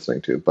on what you're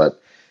listening to,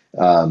 but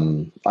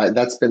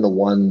that's been the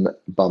one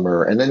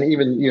bummer. And then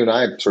even you and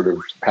I sort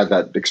of had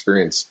that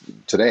experience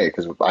today,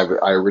 because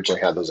I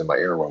originally had those in my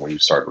ear when we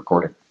started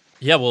recording.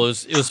 Yeah, well,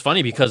 it was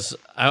funny because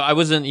I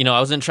wasn't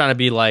trying to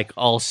be like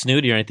all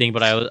snooty or anything,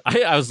 but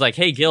I was like,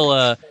 hey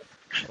Gil,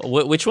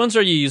 which ones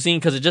are you using?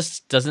 Because it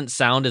just doesn't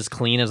sound as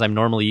clean as I'm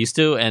normally used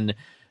to, and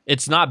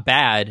it's not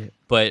bad,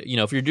 but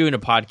if you're doing a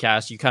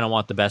podcast, you kind of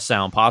want the best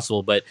sound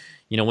possible. But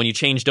when you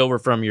changed over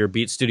from your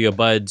Beats Studio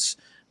Buds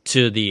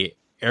to the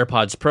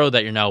AirPods Pro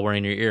that you're now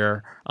wearing in your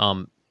ear,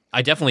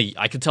 I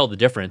could tell the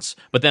difference.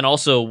 But then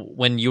also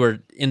when you were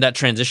in that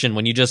transition,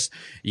 when you just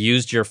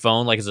used your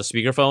phone like as a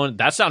speakerphone,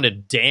 that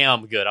sounded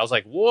damn good. I was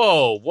like,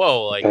 whoa,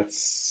 like that's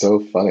so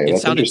funny.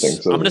 That's interesting.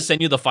 So, I'm gonna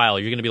send you the file.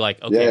 You're gonna be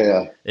like,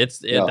 okay,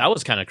 yeah. That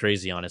was kind of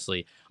crazy,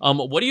 honestly.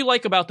 What do you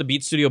like about the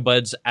Beats Studio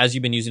Buds as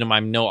you've been using them? I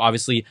know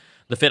obviously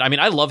the fit. I mean,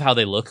 I love how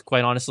they look,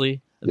 quite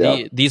honestly.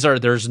 Yeah.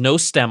 There's no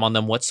stem on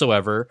them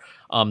whatsoever.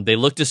 They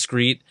look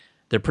discreet.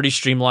 They're pretty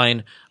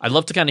streamlined. I'd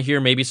love to kind of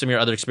hear maybe some of your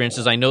other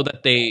experiences. I know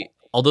that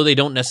although they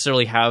don't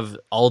necessarily have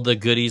all the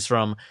goodies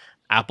from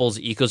Apple's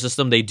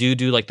ecosystem, they do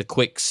like the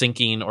quick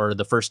syncing or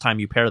the first time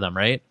you pair them,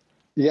 right?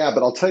 Yeah,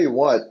 but I'll tell you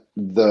what,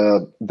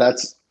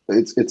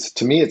 it's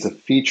to me, it's a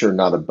feature,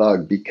 not a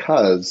bug,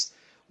 because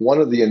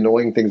one of the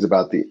annoying things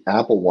about the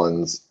Apple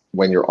ones,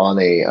 when you're on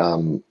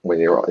when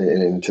you're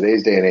in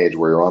today's day and age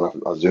where you're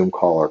on a Zoom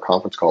call or a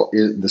conference call,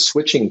 the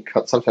switching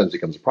sometimes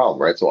becomes a problem,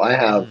 right? So I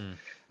have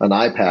an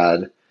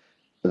iPad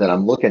that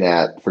I'm looking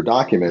at for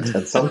documents,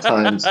 and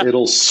sometimes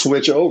it'll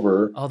switch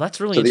over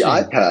that's really to the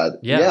iPad.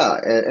 Yeah.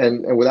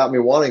 And without me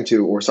wanting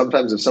to, or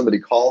sometimes if somebody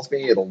calls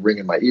me, it'll ring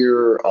in my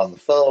ear on the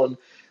phone.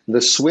 The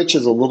switch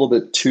is a little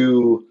bit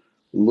too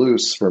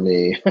loose for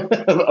me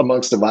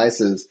amongst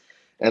devices.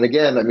 And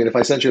again, I mean, if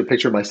I sent you a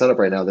picture of my setup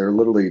right now, there's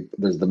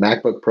the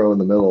MacBook Pro in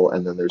the middle,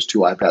 and then there's two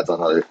iPads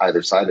on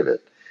either side of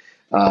it.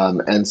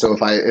 And so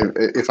if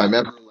I'm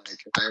ever like,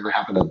 if I ever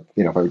happen to,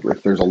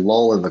 if there's a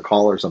lull in the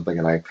call or something,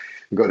 and I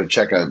go to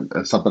check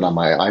something on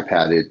my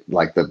iPad,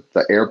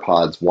 the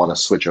AirPods want to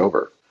switch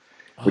over,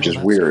 which is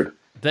weird.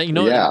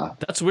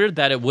 That's weird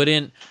that it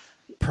wouldn't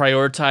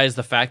prioritize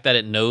the fact that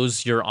it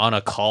knows you're on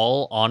a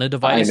call on a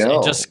device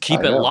and just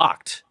keep it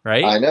locked,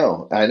 right? I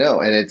know,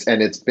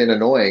 and it's been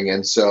annoying,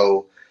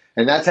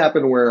 and that's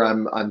happened where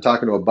I'm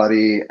talking to a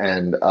buddy,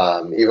 and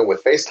even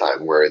with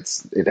FaceTime, where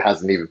it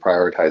hasn't even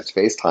prioritized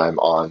FaceTime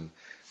on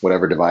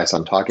whatever device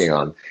I'm talking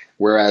on.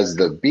 Whereas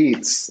the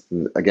Beats,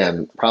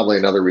 again, probably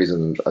another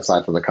reason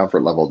aside from the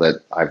comfort level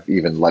that I've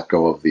even let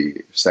go of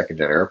the second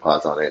gen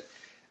AirPods on it,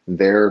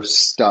 they're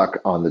stuck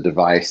on the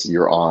device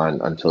you're on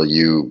until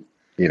you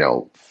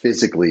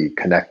physically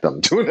connect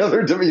them to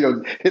another,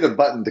 hit a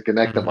button to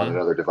connect them on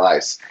another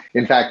device.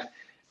 In fact,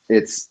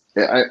 it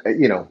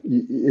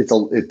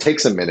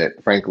takes a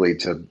minute, frankly,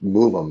 to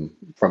move them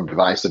from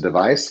device to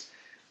device.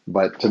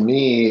 But to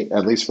me,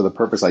 at least for the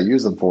purpose I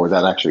use them for,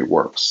 that actually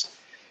works.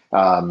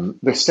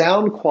 The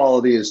sound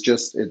quality is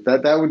just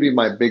that would be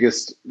my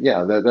biggest.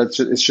 Yeah,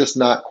 it's just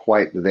not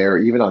quite there,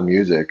 even on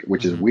music,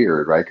 which is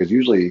weird, right? Because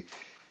usually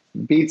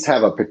Beats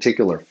have a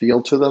particular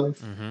feel to them,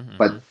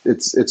 but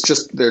it's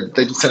just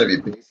they just tend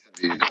to be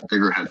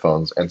bigger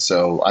headphones, and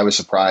so I was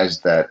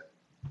surprised that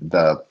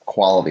the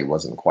quality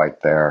wasn't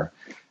quite there.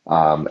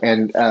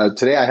 And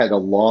today I had a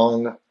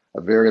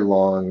very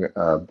long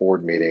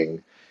board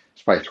meeting.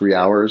 It's probably 3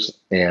 hours,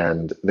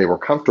 and they were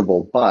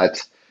comfortable,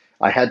 but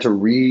I had to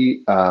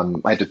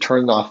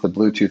turn off the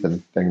Bluetooth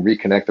and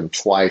reconnect them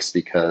twice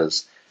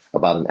because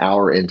about an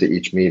hour into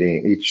each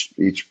meeting,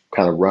 each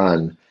kind of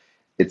run,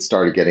 it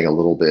started getting a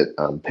little bit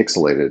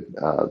pixelated,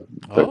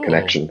 the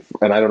connection,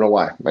 and I don't know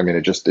why. I mean,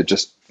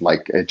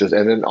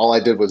 and then all I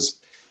did was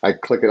I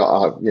click it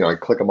off, I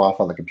click them off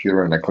on the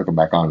computer and I click them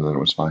back on, and then it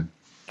was fine.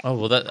 Oh,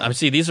 well, I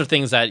see. These are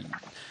things that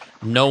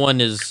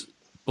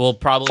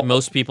probably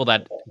most people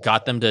that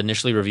got them to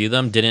initially review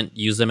them didn't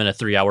use them in a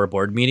 3-hour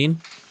board meeting.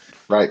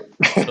 Right.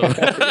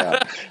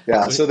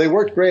 Yeah. So they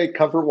worked great,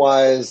 comfort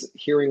wise,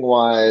 hearing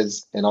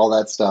wise, and all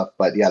that stuff.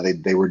 But yeah,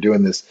 they were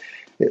doing this.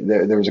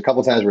 There was a couple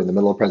of times where in the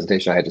middle of the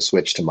presentation, I had to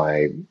switch to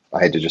I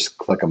had to just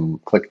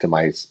click to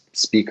my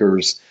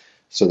speakers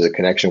so the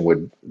connection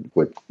would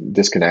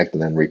disconnect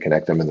and then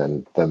reconnect them,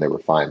 and then they were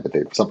fine.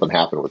 But something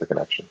happened with the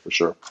connection for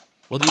sure.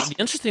 Well, the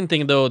interesting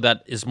thing, though,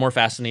 that is more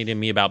fascinating to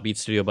me about Beats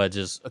Studio Buds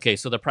is, okay,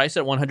 so the price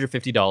at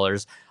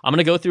 $150. I'm going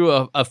to go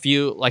through a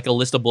few, like a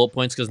list of bullet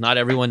points, because not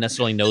everyone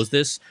necessarily knows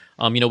this.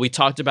 We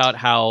talked about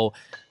how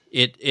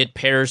it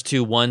pairs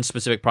to one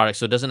specific product,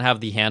 so it doesn't have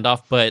the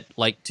handoff. But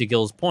like to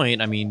Gil's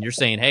point, I mean, you're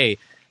saying, hey,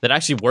 that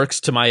actually works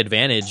to my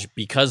advantage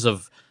because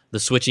of the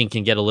switching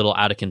can get a little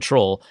out of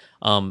control.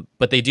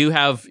 But they do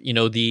have,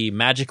 the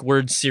magic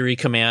word Siri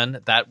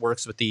command that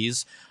works with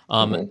these.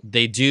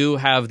 They do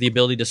have the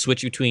ability to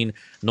switch between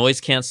noise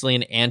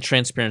canceling and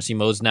transparency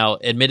modes. Now,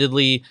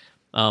 admittedly,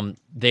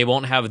 they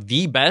won't have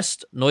the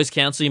best noise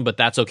canceling, but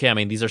that's okay. I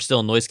mean, these are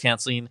still noise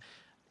canceling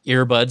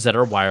earbuds that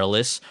are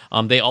wireless.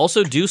 They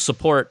also do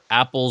support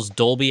Apple's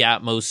Dolby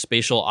Atmos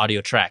spatial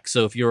audio track.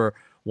 So if you're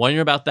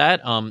wondering about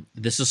that,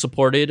 this is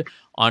supported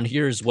on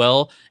here as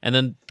well. And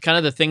then kind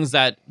of the things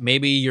that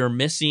maybe you're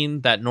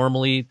missing that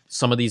normally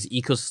some of these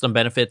ecosystem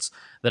benefits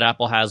that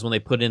Apple has when they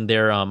put in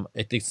their, I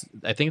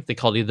think they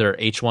call it either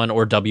H1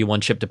 or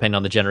W1 chip, depending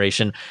on the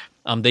generation.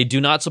 They do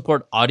not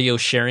support audio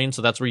sharing.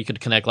 So that's where you could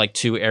connect like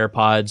two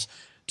AirPods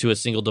to a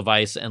single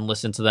device and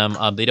listen to them.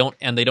 They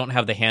don't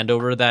have the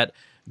handover that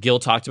Gil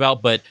talked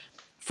about, but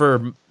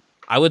for,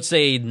 I would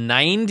say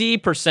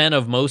 90%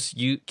 of most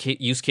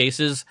use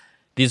cases,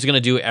 these are going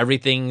to do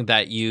everything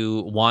that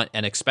you want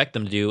and expect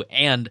them to do,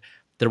 and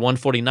they're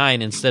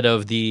 $149 instead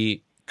of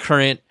the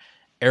current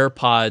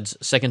AirPods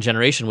second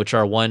generation, which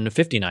are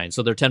 $159.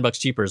 So they're $10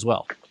 cheaper as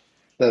well.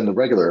 Than the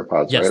regular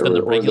AirPods, yes, right? Than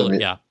the regular,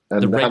 yeah.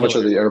 And how much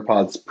are the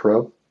AirPods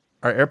Pro?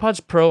 Are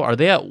AirPods Pro, are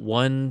they at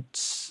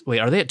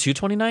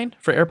 $229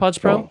 for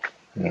AirPods Pro? Oh,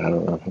 yeah, I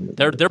don't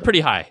know. They're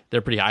pretty high.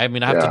 They're pretty high. I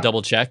mean, I have to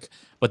double check,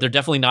 but they're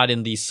definitely not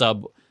in the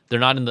they're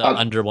not in the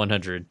under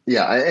 100.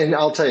 Yeah, and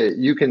I'll tell you,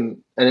 you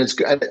can, and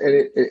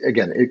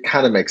it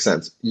kind of makes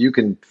sense. You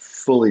can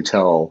fully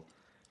tell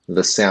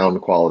the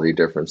sound quality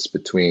difference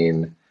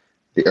between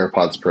the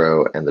AirPods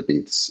Pro and the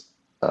Beats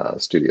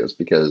Studios,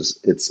 because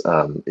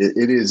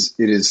it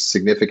is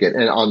significant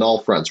and on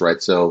all fronts,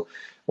 right? So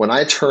when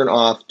I turn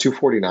off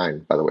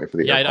 $249, by the way, for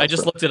the AirPods I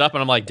just looked it up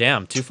and I'm like,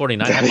 damn,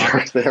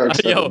 $249. They are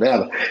expensive,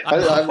 man.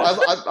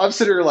 I'm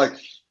sitting here like,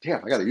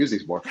 damn, I got to use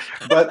these more.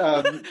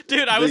 But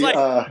dude, I was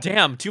like,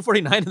 damn,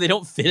 $249 and they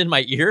don't fit in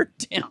my ear.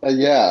 Damn.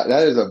 Yeah,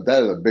 that is a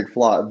big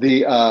flaw.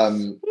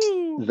 When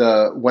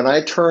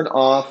I turn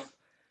off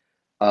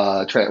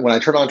when I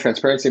turn on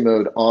transparency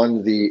mode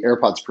on the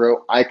AirPods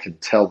Pro, I can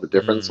tell the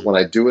difference. When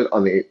I do it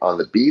on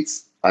the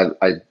Beats,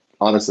 I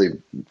honestly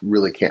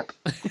really can't.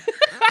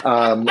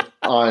 And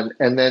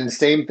then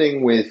same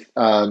thing with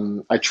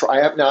I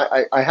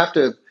have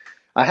to.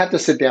 I have to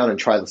sit down and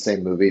try the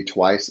same movie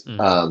twice,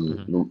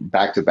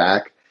 back to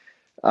back.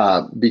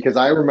 Because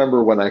I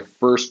remember when I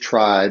first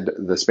tried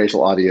the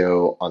spatial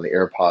audio on the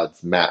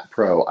AirPods Max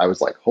Pro, I was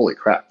like, "Holy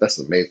crap, this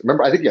is amazing!"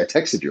 Remember, I think I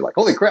texted you like,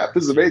 "Holy crap,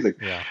 this is amazing!"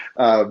 Yeah.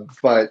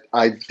 But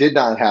I did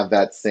not have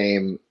that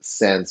same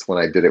sense when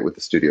I did it with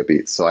the Studio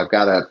Beats. So I've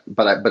got to,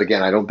 but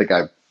again, I don't think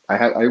I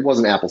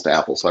wasn't apples to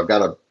apples. So I've got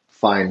to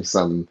find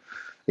some,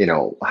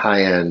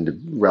 high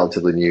end,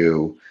 relatively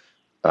new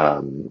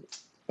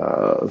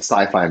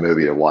sci-fi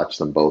movie to watch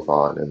them both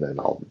on, and then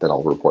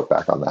I'll report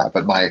back on that.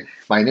 But my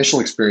initial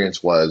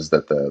experience was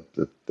that the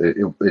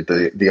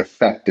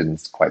effect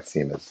didn't quite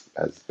seem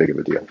as big of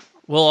a deal.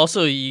 Well,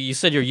 also you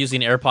said you're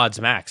using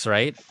AirPods Max,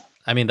 right?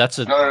 I mean, that's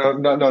a no.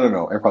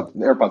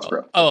 AirPods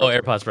Pro. Oh,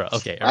 AirPods Pro.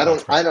 Okay.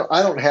 AirPods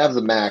I don't have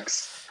the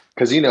Max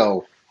because you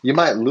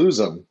might lose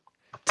them,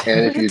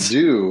 and if you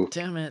do,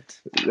 damn it,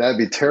 that'd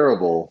be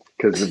terrible.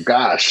 Because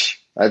gosh,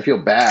 I feel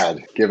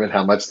bad given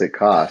how much they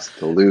cost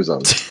to lose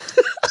them.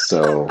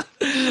 So,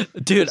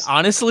 dude,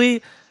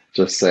 honestly,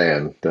 just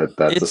saying that's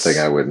the thing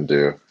I wouldn't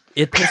do.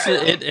 It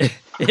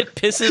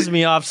pisses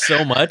me off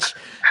so much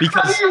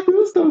because, how do you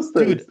lose those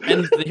things? Dude,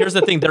 and here's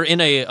the thing: they're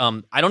in a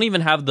I don't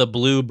even have the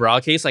blue bra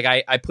case. Like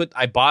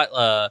I bought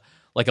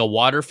like a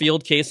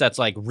Waterfield case that's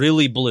like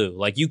really blue.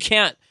 Like you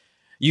can't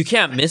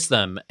miss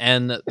them.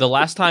 And the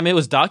last time it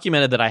was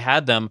documented that I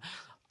had them,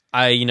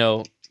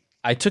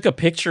 I took a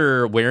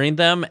picture wearing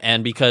them,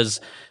 and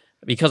because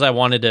I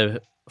wanted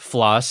to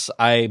floss,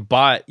 I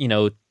bought,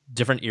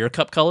 different ear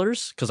cup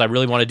colors because I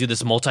really want to do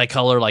this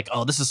multicolor, like,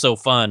 oh, this is so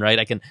fun, right?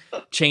 I can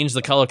change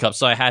the color cup.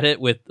 So I had it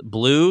with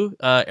blue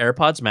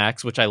AirPods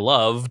Max, which I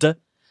loved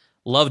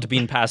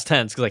being past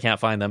tense because I can't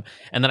find them.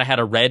 And then I had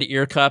a red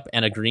ear cup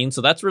and a green.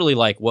 So that's really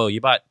like, whoa,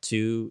 you bought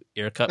 2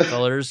 ear cup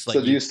colors. Like,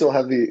 so do you still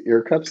have the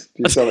ear cups?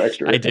 Do you still have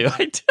extra ear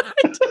cups?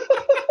 I do.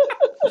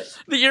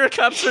 The ear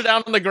cups are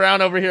down on the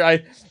ground over here.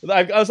 I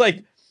was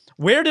like,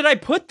 where did I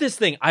put this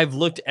thing? I've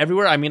looked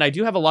everywhere. I mean, I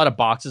do have a lot of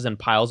boxes and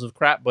piles of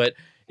crap, but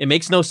it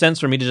makes no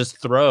sense for me to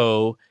just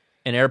throw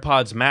an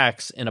AirPods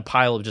Max in a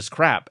pile of just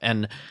crap,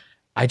 and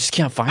I just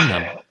can't find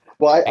them.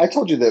 Well, I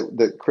told you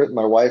that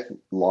my wife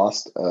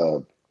lost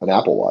an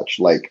Apple Watch.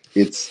 Like,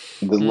 it's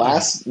the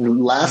last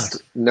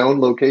known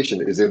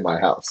location is in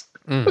my house.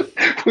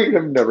 We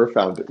have never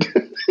found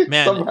it.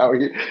 Man, somehow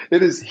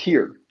it is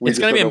here. It's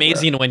going to be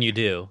amazing when you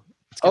do.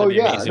 And we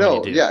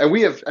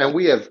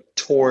have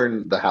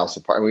torn the house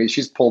apart. I mean,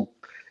 she's pulled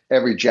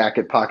every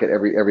jacket pocket,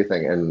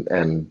 everything,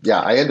 and yeah,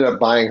 I ended up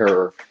buying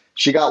her.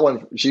 She got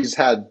one. She's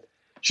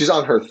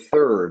on her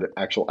 3rd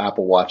actual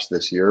Apple Watch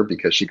this year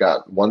because she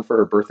got one for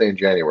her birthday in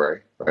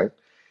January, right?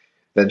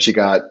 Then she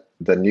got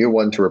the new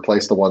one to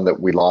replace the one that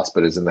we lost,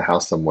 but is in the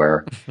house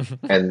somewhere.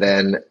 And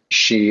then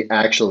she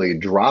actually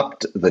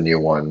dropped the new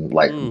one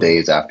like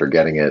days after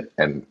getting it,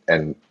 and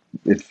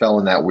it fell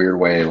in that weird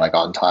way, like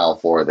on tile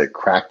floor that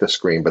cracked the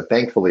screen. But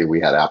thankfully, we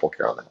had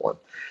AppleCare on that one.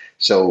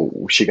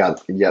 So she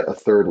got yet a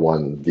 3rd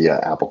one via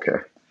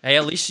AppleCare. Hey,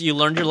 at least you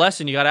learned your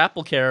lesson. You got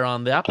AppleCare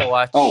on the Apple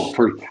Watch. Oh,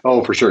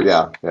 for sure.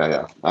 Yeah.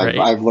 Right.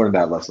 I've learned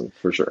that lesson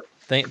for sure.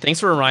 Thanks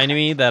for reminding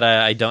me that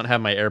I don't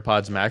have my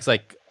AirPods Max.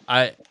 Like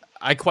I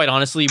quite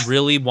honestly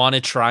really want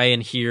to try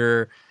and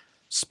hear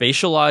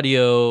spatial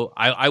audio.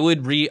 I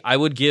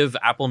would give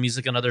Apple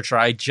Music another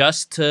try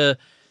just to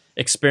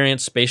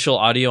experience spatial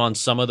audio on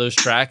some of those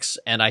tracks,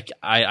 and I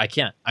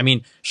can't. I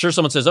mean, sure,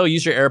 someone says, "Oh,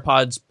 use your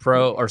AirPods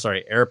Pro,"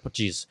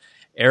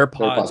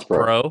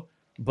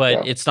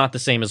 but it's not the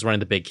same as running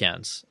the big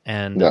cans.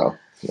 And no,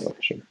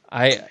 sure.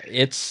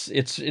 It's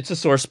a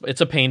source.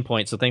 It's a pain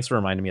point. So thanks for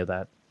reminding me of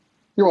that.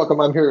 You're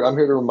welcome. I'm here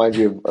to remind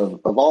you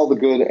of all the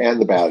good and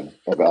the bad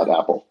about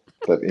Apple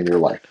in your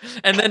life.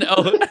 And then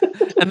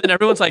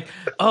everyone's like,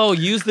 "Oh,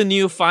 use the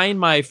new Find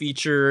My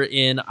feature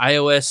in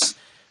iOS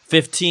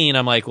 15."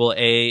 I'm like, well,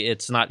 A,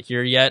 it's not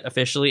here yet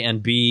officially,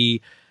 and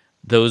B,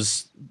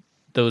 those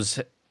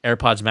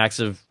AirPods Max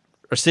are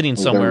sitting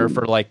somewhere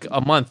for like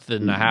a month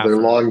and a half. They're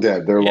long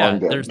dead. Long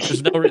dead.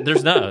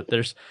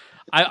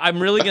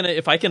 I'm really gonna,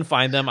 if I can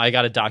find them, I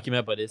got to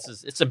document. But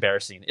it's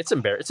embarrassing. It's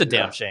a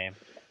damn shame.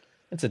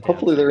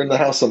 Hopefully they're in the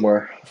house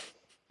somewhere.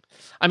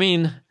 I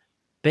mean,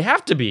 they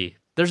have to be.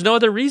 There's no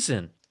other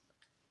reason.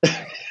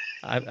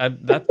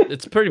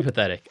 It's pretty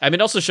pathetic. I mean,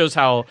 it also shows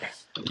how,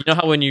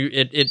 how when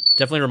it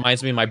definitely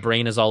reminds me my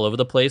brain is all over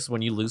the place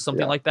when you lose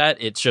something like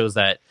that. It shows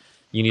that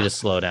you need to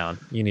slow down.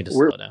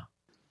 Slow down.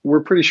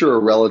 We're pretty sure a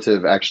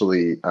relative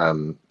actually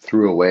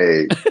threw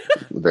away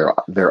their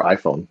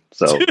iPhone.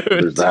 So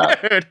there's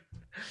that. Dude.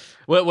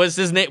 What was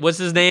his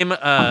name?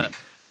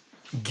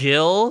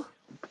 Gil?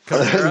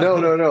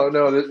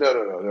 No.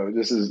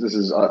 This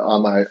is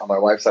on my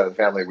wife's side of the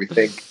family. We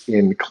think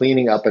in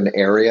cleaning up an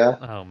area.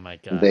 Oh my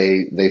god!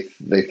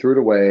 They threw it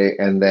away,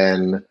 and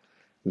then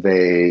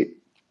they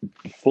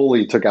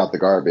fully took out the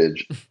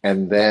garbage,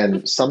 and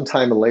then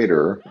sometime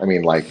later, I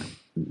mean, like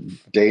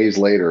days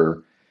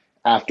later,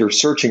 after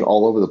searching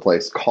all over the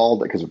place,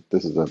 called, because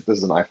this is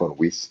an iPhone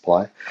we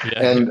supply,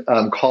 and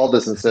called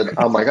us and said,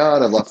 "Oh my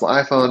god, I've lost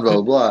my iPhone." Blah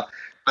blah blah.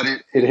 but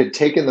it had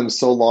taken them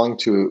so long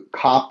to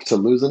cop to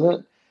losing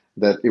it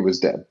that it was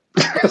dead.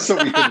 So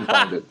we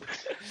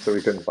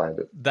couldn't find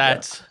it.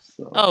 That's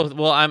Yeah, so. Oh,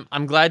 well,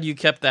 I'm glad you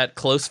kept that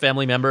close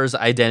family member's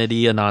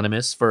identity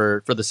anonymous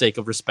for the sake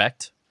of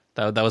respect.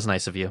 That was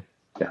nice of you.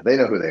 Yeah, they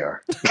know who they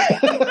are.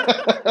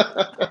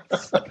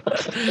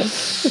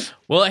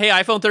 Well, hey,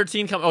 iPhone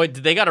 13 come. Oh, wait,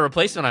 they got a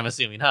replacement, I'm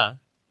assuming, huh?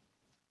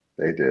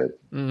 They did.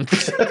 And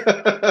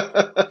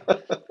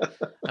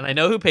I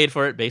know who paid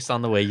for it based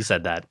on the way you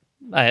said that.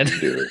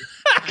 Dude.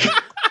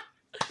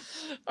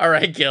 All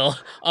right, Gil.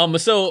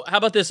 So how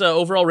about this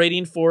overall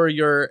rating for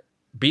your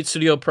Beat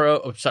Studio Pro?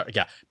 Oh, sorry,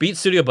 yeah, Beat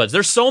Studio Buds.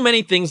 There's so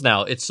many things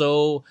now. It's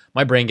so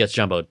my brain gets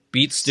jumbled.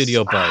 Beat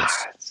Studio Buds.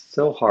 It's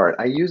so hard.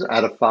 I use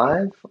out of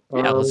 5.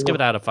 Yeah, let's give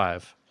it out of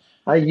 5.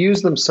 I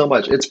use them so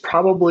much. It's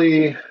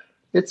probably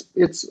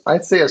it's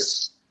I'd say a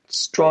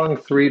strong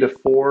 3 to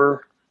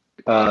 4,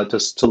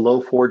 just to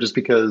low 4, just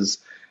because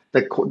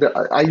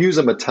I use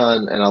them a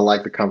ton and I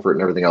like the comfort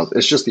and everything else.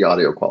 It's just the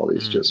audio quality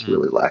is just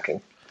really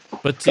lacking.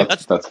 But see,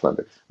 that's my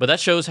big. But that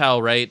shows how,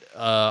 right,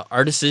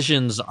 our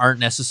decisions aren't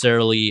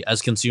necessarily,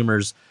 as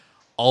consumers,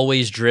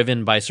 always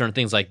driven by certain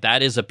things. Like,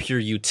 that is a pure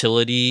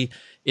utility.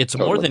 It's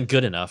more than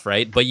good enough,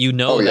 right? But you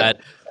know that.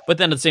 But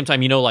then at the same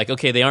time, you know, like,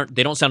 okay, they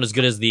don't sound as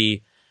good as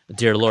the,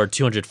 dear Lord,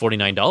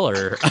 $249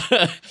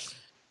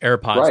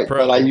 AirPods right,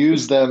 Pro. But I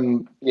use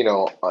them,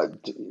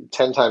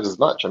 10 times as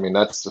much. I mean,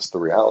 that's just the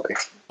reality.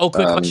 Oh,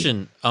 quick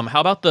question.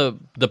 How about the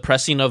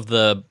pressing of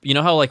the, you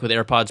know how like with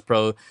AirPods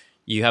Pro,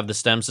 you have the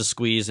stems to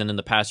squeeze, and in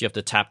the past you have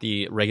to tap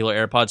the regular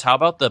AirPods. How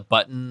about the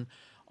button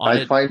on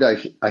it? I find I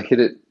hit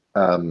it.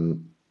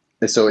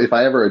 So if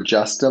I ever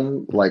adjust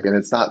them, and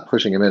it's not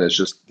pushing them in, it's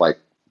just like,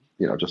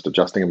 just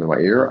adjusting them in my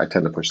ear, I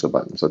tend to push the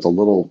button. So it's a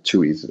little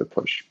too easy to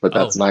push. But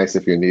that's nice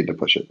if you need to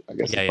push it. I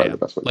guess it's probably the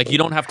best way. Like, you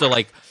don't have to,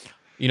 like,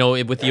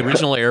 with the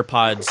original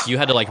AirPods, you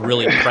had to, like,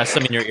 really press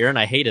them in your ear, and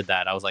I hated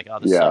that. I was like, oh,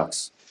 this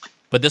sucks.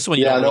 But this one,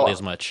 you don't really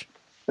as much.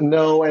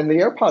 No, and the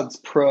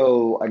AirPods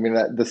Pro, I mean,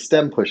 the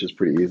stem push is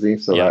pretty easy.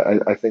 So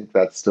I think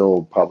that's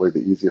still probably the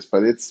easiest.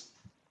 But it's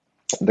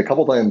the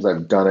couple times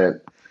I've done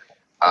it,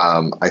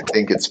 I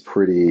think it's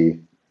pretty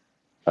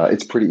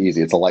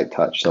easy. It's a light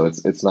touch, so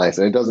it's nice,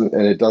 and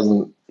it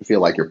doesn't feel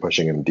like you're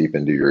pushing them deep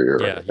into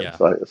your ear. Yeah.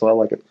 So I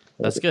like it.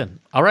 That's good.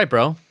 All right,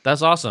 bro.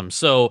 That's awesome.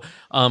 So,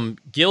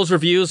 Gil's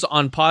reviews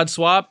on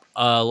PodSwap,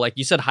 like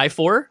you said, high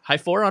four on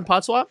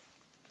PodSwap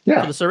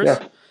for the service,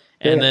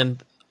 and then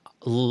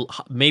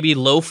maybe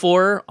low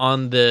 4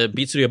 on the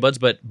Beat Studio Buds,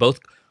 but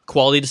both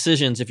quality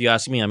decisions, if you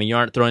ask me. I mean, you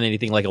aren't throwing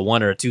anything like a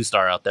 1 or a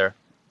 2-star out there.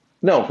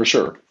 No, for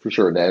sure.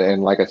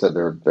 And like I said,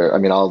 they're I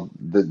mean,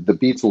 the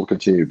Beats will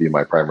continue to be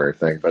my primary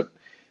thing, but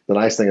the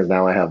nice thing is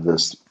now I have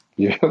this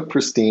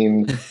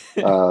pristine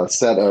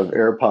set of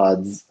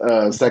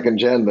AirPods second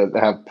gen that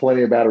have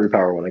plenty of battery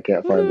power when I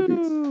can't find the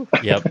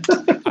Beats. Yep.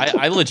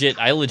 I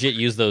legit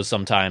use those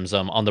sometimes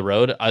on the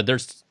road.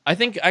 I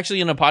think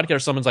actually in a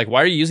podcast someone's like,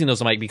 why are you using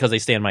those? I'm like, because they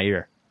stay in my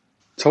ear.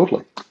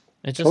 Totally.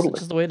 It's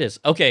just the way it is.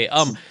 Okay.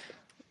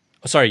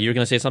 Sorry, you were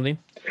going to say something?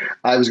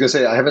 I was going to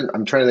say,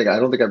 I'm trying to think. I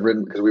don't think I've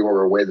ridden, because we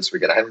were away this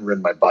weekend. I haven't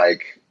ridden my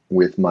bike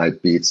with my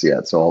Beats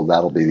yet. So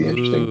that'll be the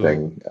interesting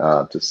thing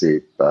to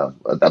see. But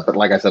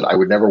like I said, I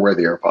would never wear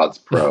the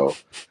AirPods Pro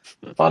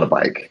on a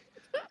bike.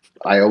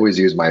 I always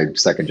use my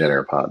second gen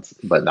AirPods,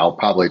 but I'll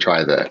probably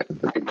try the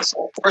Beats.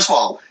 First of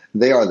all,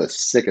 they are the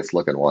sickest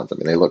looking ones. I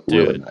mean, they look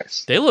really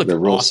nice. They're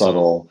real awesome.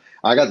 Subtle.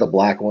 I got the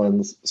black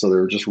ones, so they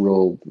were just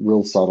real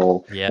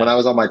subtle. Yeah. When I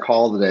was on my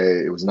call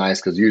today, it was nice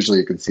because usually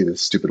you can see the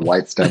stupid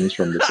white stems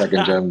from the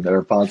second gen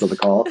AirPods of the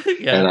call.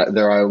 Yeah. And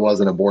there I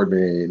was in a board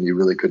meeting, and you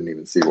really couldn't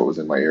even see what was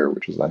in my ear,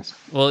 which was nice.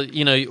 Well,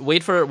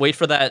 wait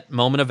for that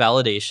moment of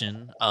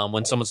validation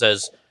when someone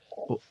says,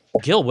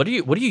 Gil, what are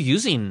you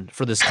using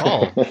for this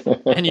call?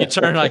 And you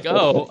turn like,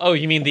 oh,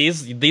 you mean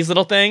these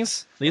little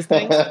things? These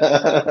things?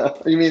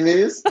 You mean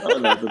these? Oh,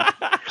 nothing.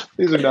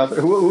 These are nothing.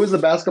 Who was the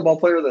basketball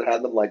player that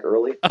had them like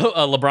early?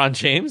 Oh, LeBron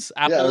James.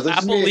 Apple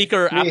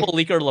leaker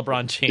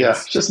LeBron James. Yeah,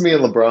 just me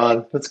and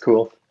LeBron. That's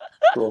cool.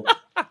 Cool.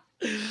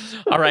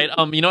 All right.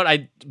 You know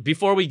what?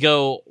 Before we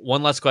go,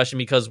 one last question,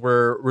 because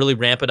we're really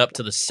ramping up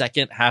to the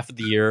second half of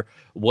the year.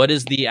 What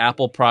is the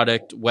Apple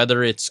product,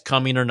 whether it's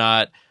coming or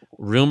not,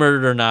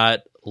 rumored or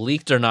not,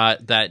 leaked or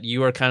not, that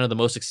you are kind of the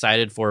most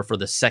excited for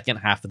the second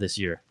half of this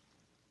year?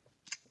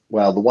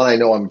 Well, the one I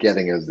know I'm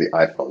getting is the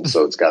iPhone,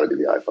 so it's got to be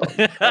the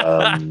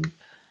iPhone.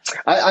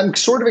 I'm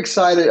sort of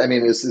excited. I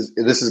mean, this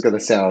is going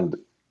to sound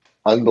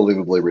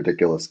unbelievably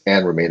ridiculous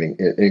and remaining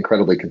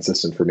incredibly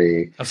consistent for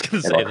me. I was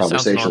going to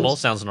say, this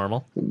sounds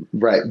normal.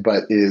 Right,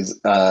 but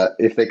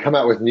if they come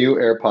out with new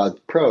AirPods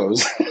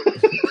Pros,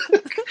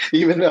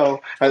 even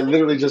though I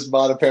literally just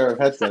bought a pair of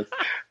headsets,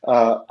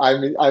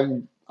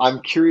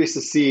 I'm curious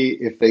to see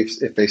if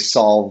they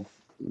solve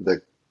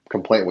the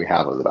complaint we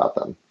have about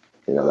them.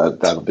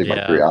 That'll be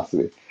my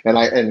curiosity.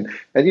 And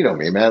you know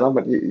me, man.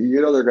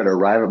 They're going to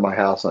arrive at my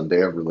house on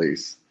day of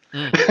release,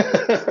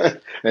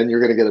 and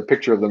you're going to get a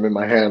picture of them in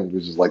my hand,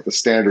 which is like the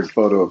standard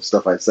photo of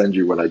stuff I send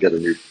you when I get a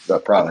new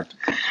product.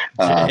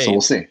 So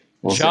we'll see.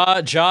 We'll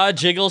jaw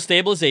jiggle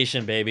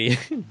stabilization, baby.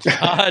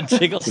 Jaw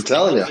jiggle. I'm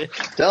telling you,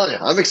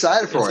 I'm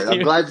excited for it. I'm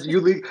glad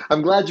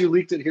you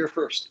leaked it here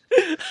first.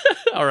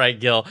 All right,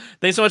 Gil.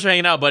 Thanks so much for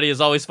hanging out, buddy.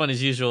 It's always fun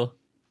as usual.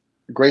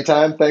 Great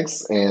time.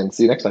 Thanks, and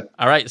see you next time.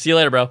 All right, see you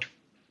later, bro.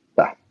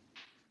 Bye.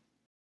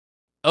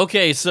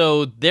 Okay,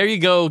 so there you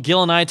go.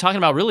 Gil and I talking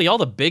about really all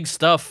the big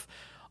stuff,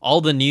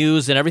 all the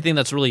news and everything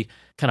that's really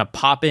kind of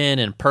popping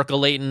and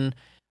percolating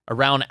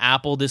around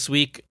Apple this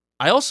week.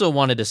 I also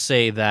wanted to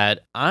say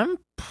that I'm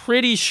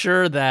pretty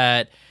sure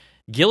that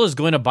Gil is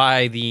going to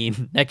buy the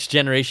next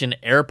generation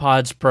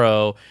AirPods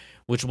Pro,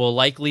 which will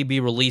likely be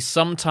released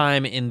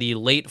sometime in the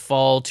late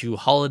fall to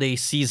holiday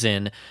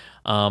season.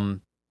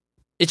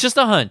 It's just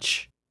a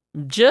hunch.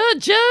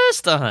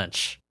 Just a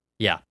hunch.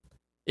 Yeah.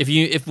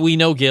 If we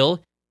know Gil,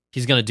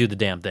 he's going to do the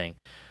damn thing.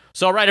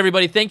 So, all right,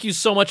 everybody, thank you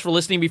so much for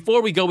listening.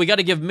 Before we go, we got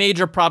to give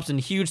major props and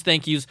huge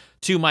thank yous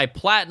to my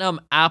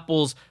Platinum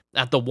Apples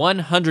at the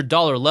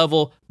 $100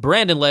 level: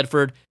 Brandon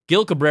Ledford,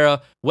 Gil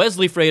Cabrera,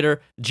 Wesley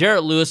Frater,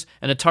 Jarrett Lewis,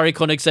 and Atari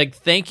Koenigsegg.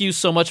 Thank you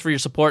so much for your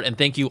support, and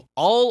thank you,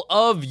 all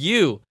of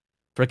you,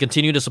 for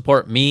continuing to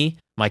support me,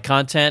 my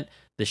content,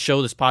 this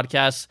show, this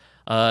podcast.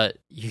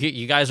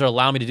 You guys are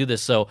allowing me to do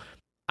this, so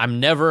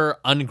I'm never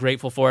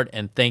ungrateful for it,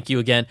 and thank you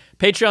again.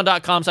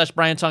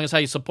 Patreon.com/BrianTong is how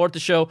you support the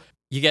show.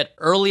 You get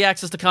early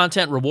access to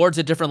content, rewards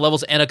at different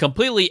levels, and a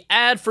completely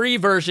ad-free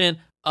version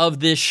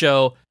of this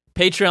show.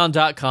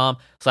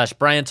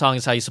 Patreon.com/BrianTong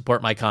is how you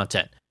support my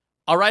content.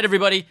 All right,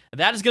 everybody,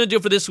 that is going to do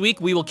it for this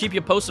week. We will keep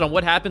you posted on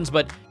what happens,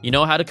 but you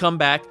know how to come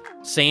back.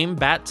 Same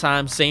bat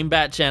time, same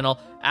bat channel.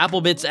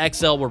 AppleBits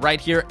XL, we're right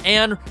here,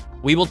 and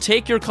we will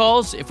take your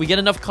calls. If we get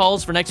enough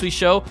calls for next week's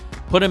show,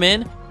 put them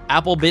in.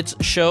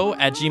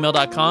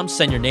 applebitsshow@gmail.com.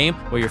 Send your name,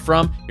 where you're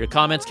from, your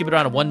comments. Keep it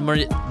around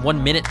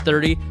 1 minute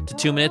 30 to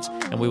 2 minutes,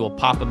 and we will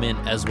pop them in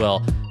as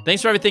well.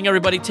 Thanks for everything,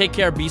 everybody. Take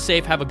care, be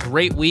safe, have a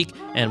great week,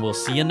 and we'll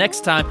see you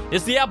next time.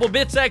 It's the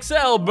AppleBits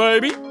XL,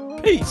 baby.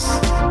 Peace.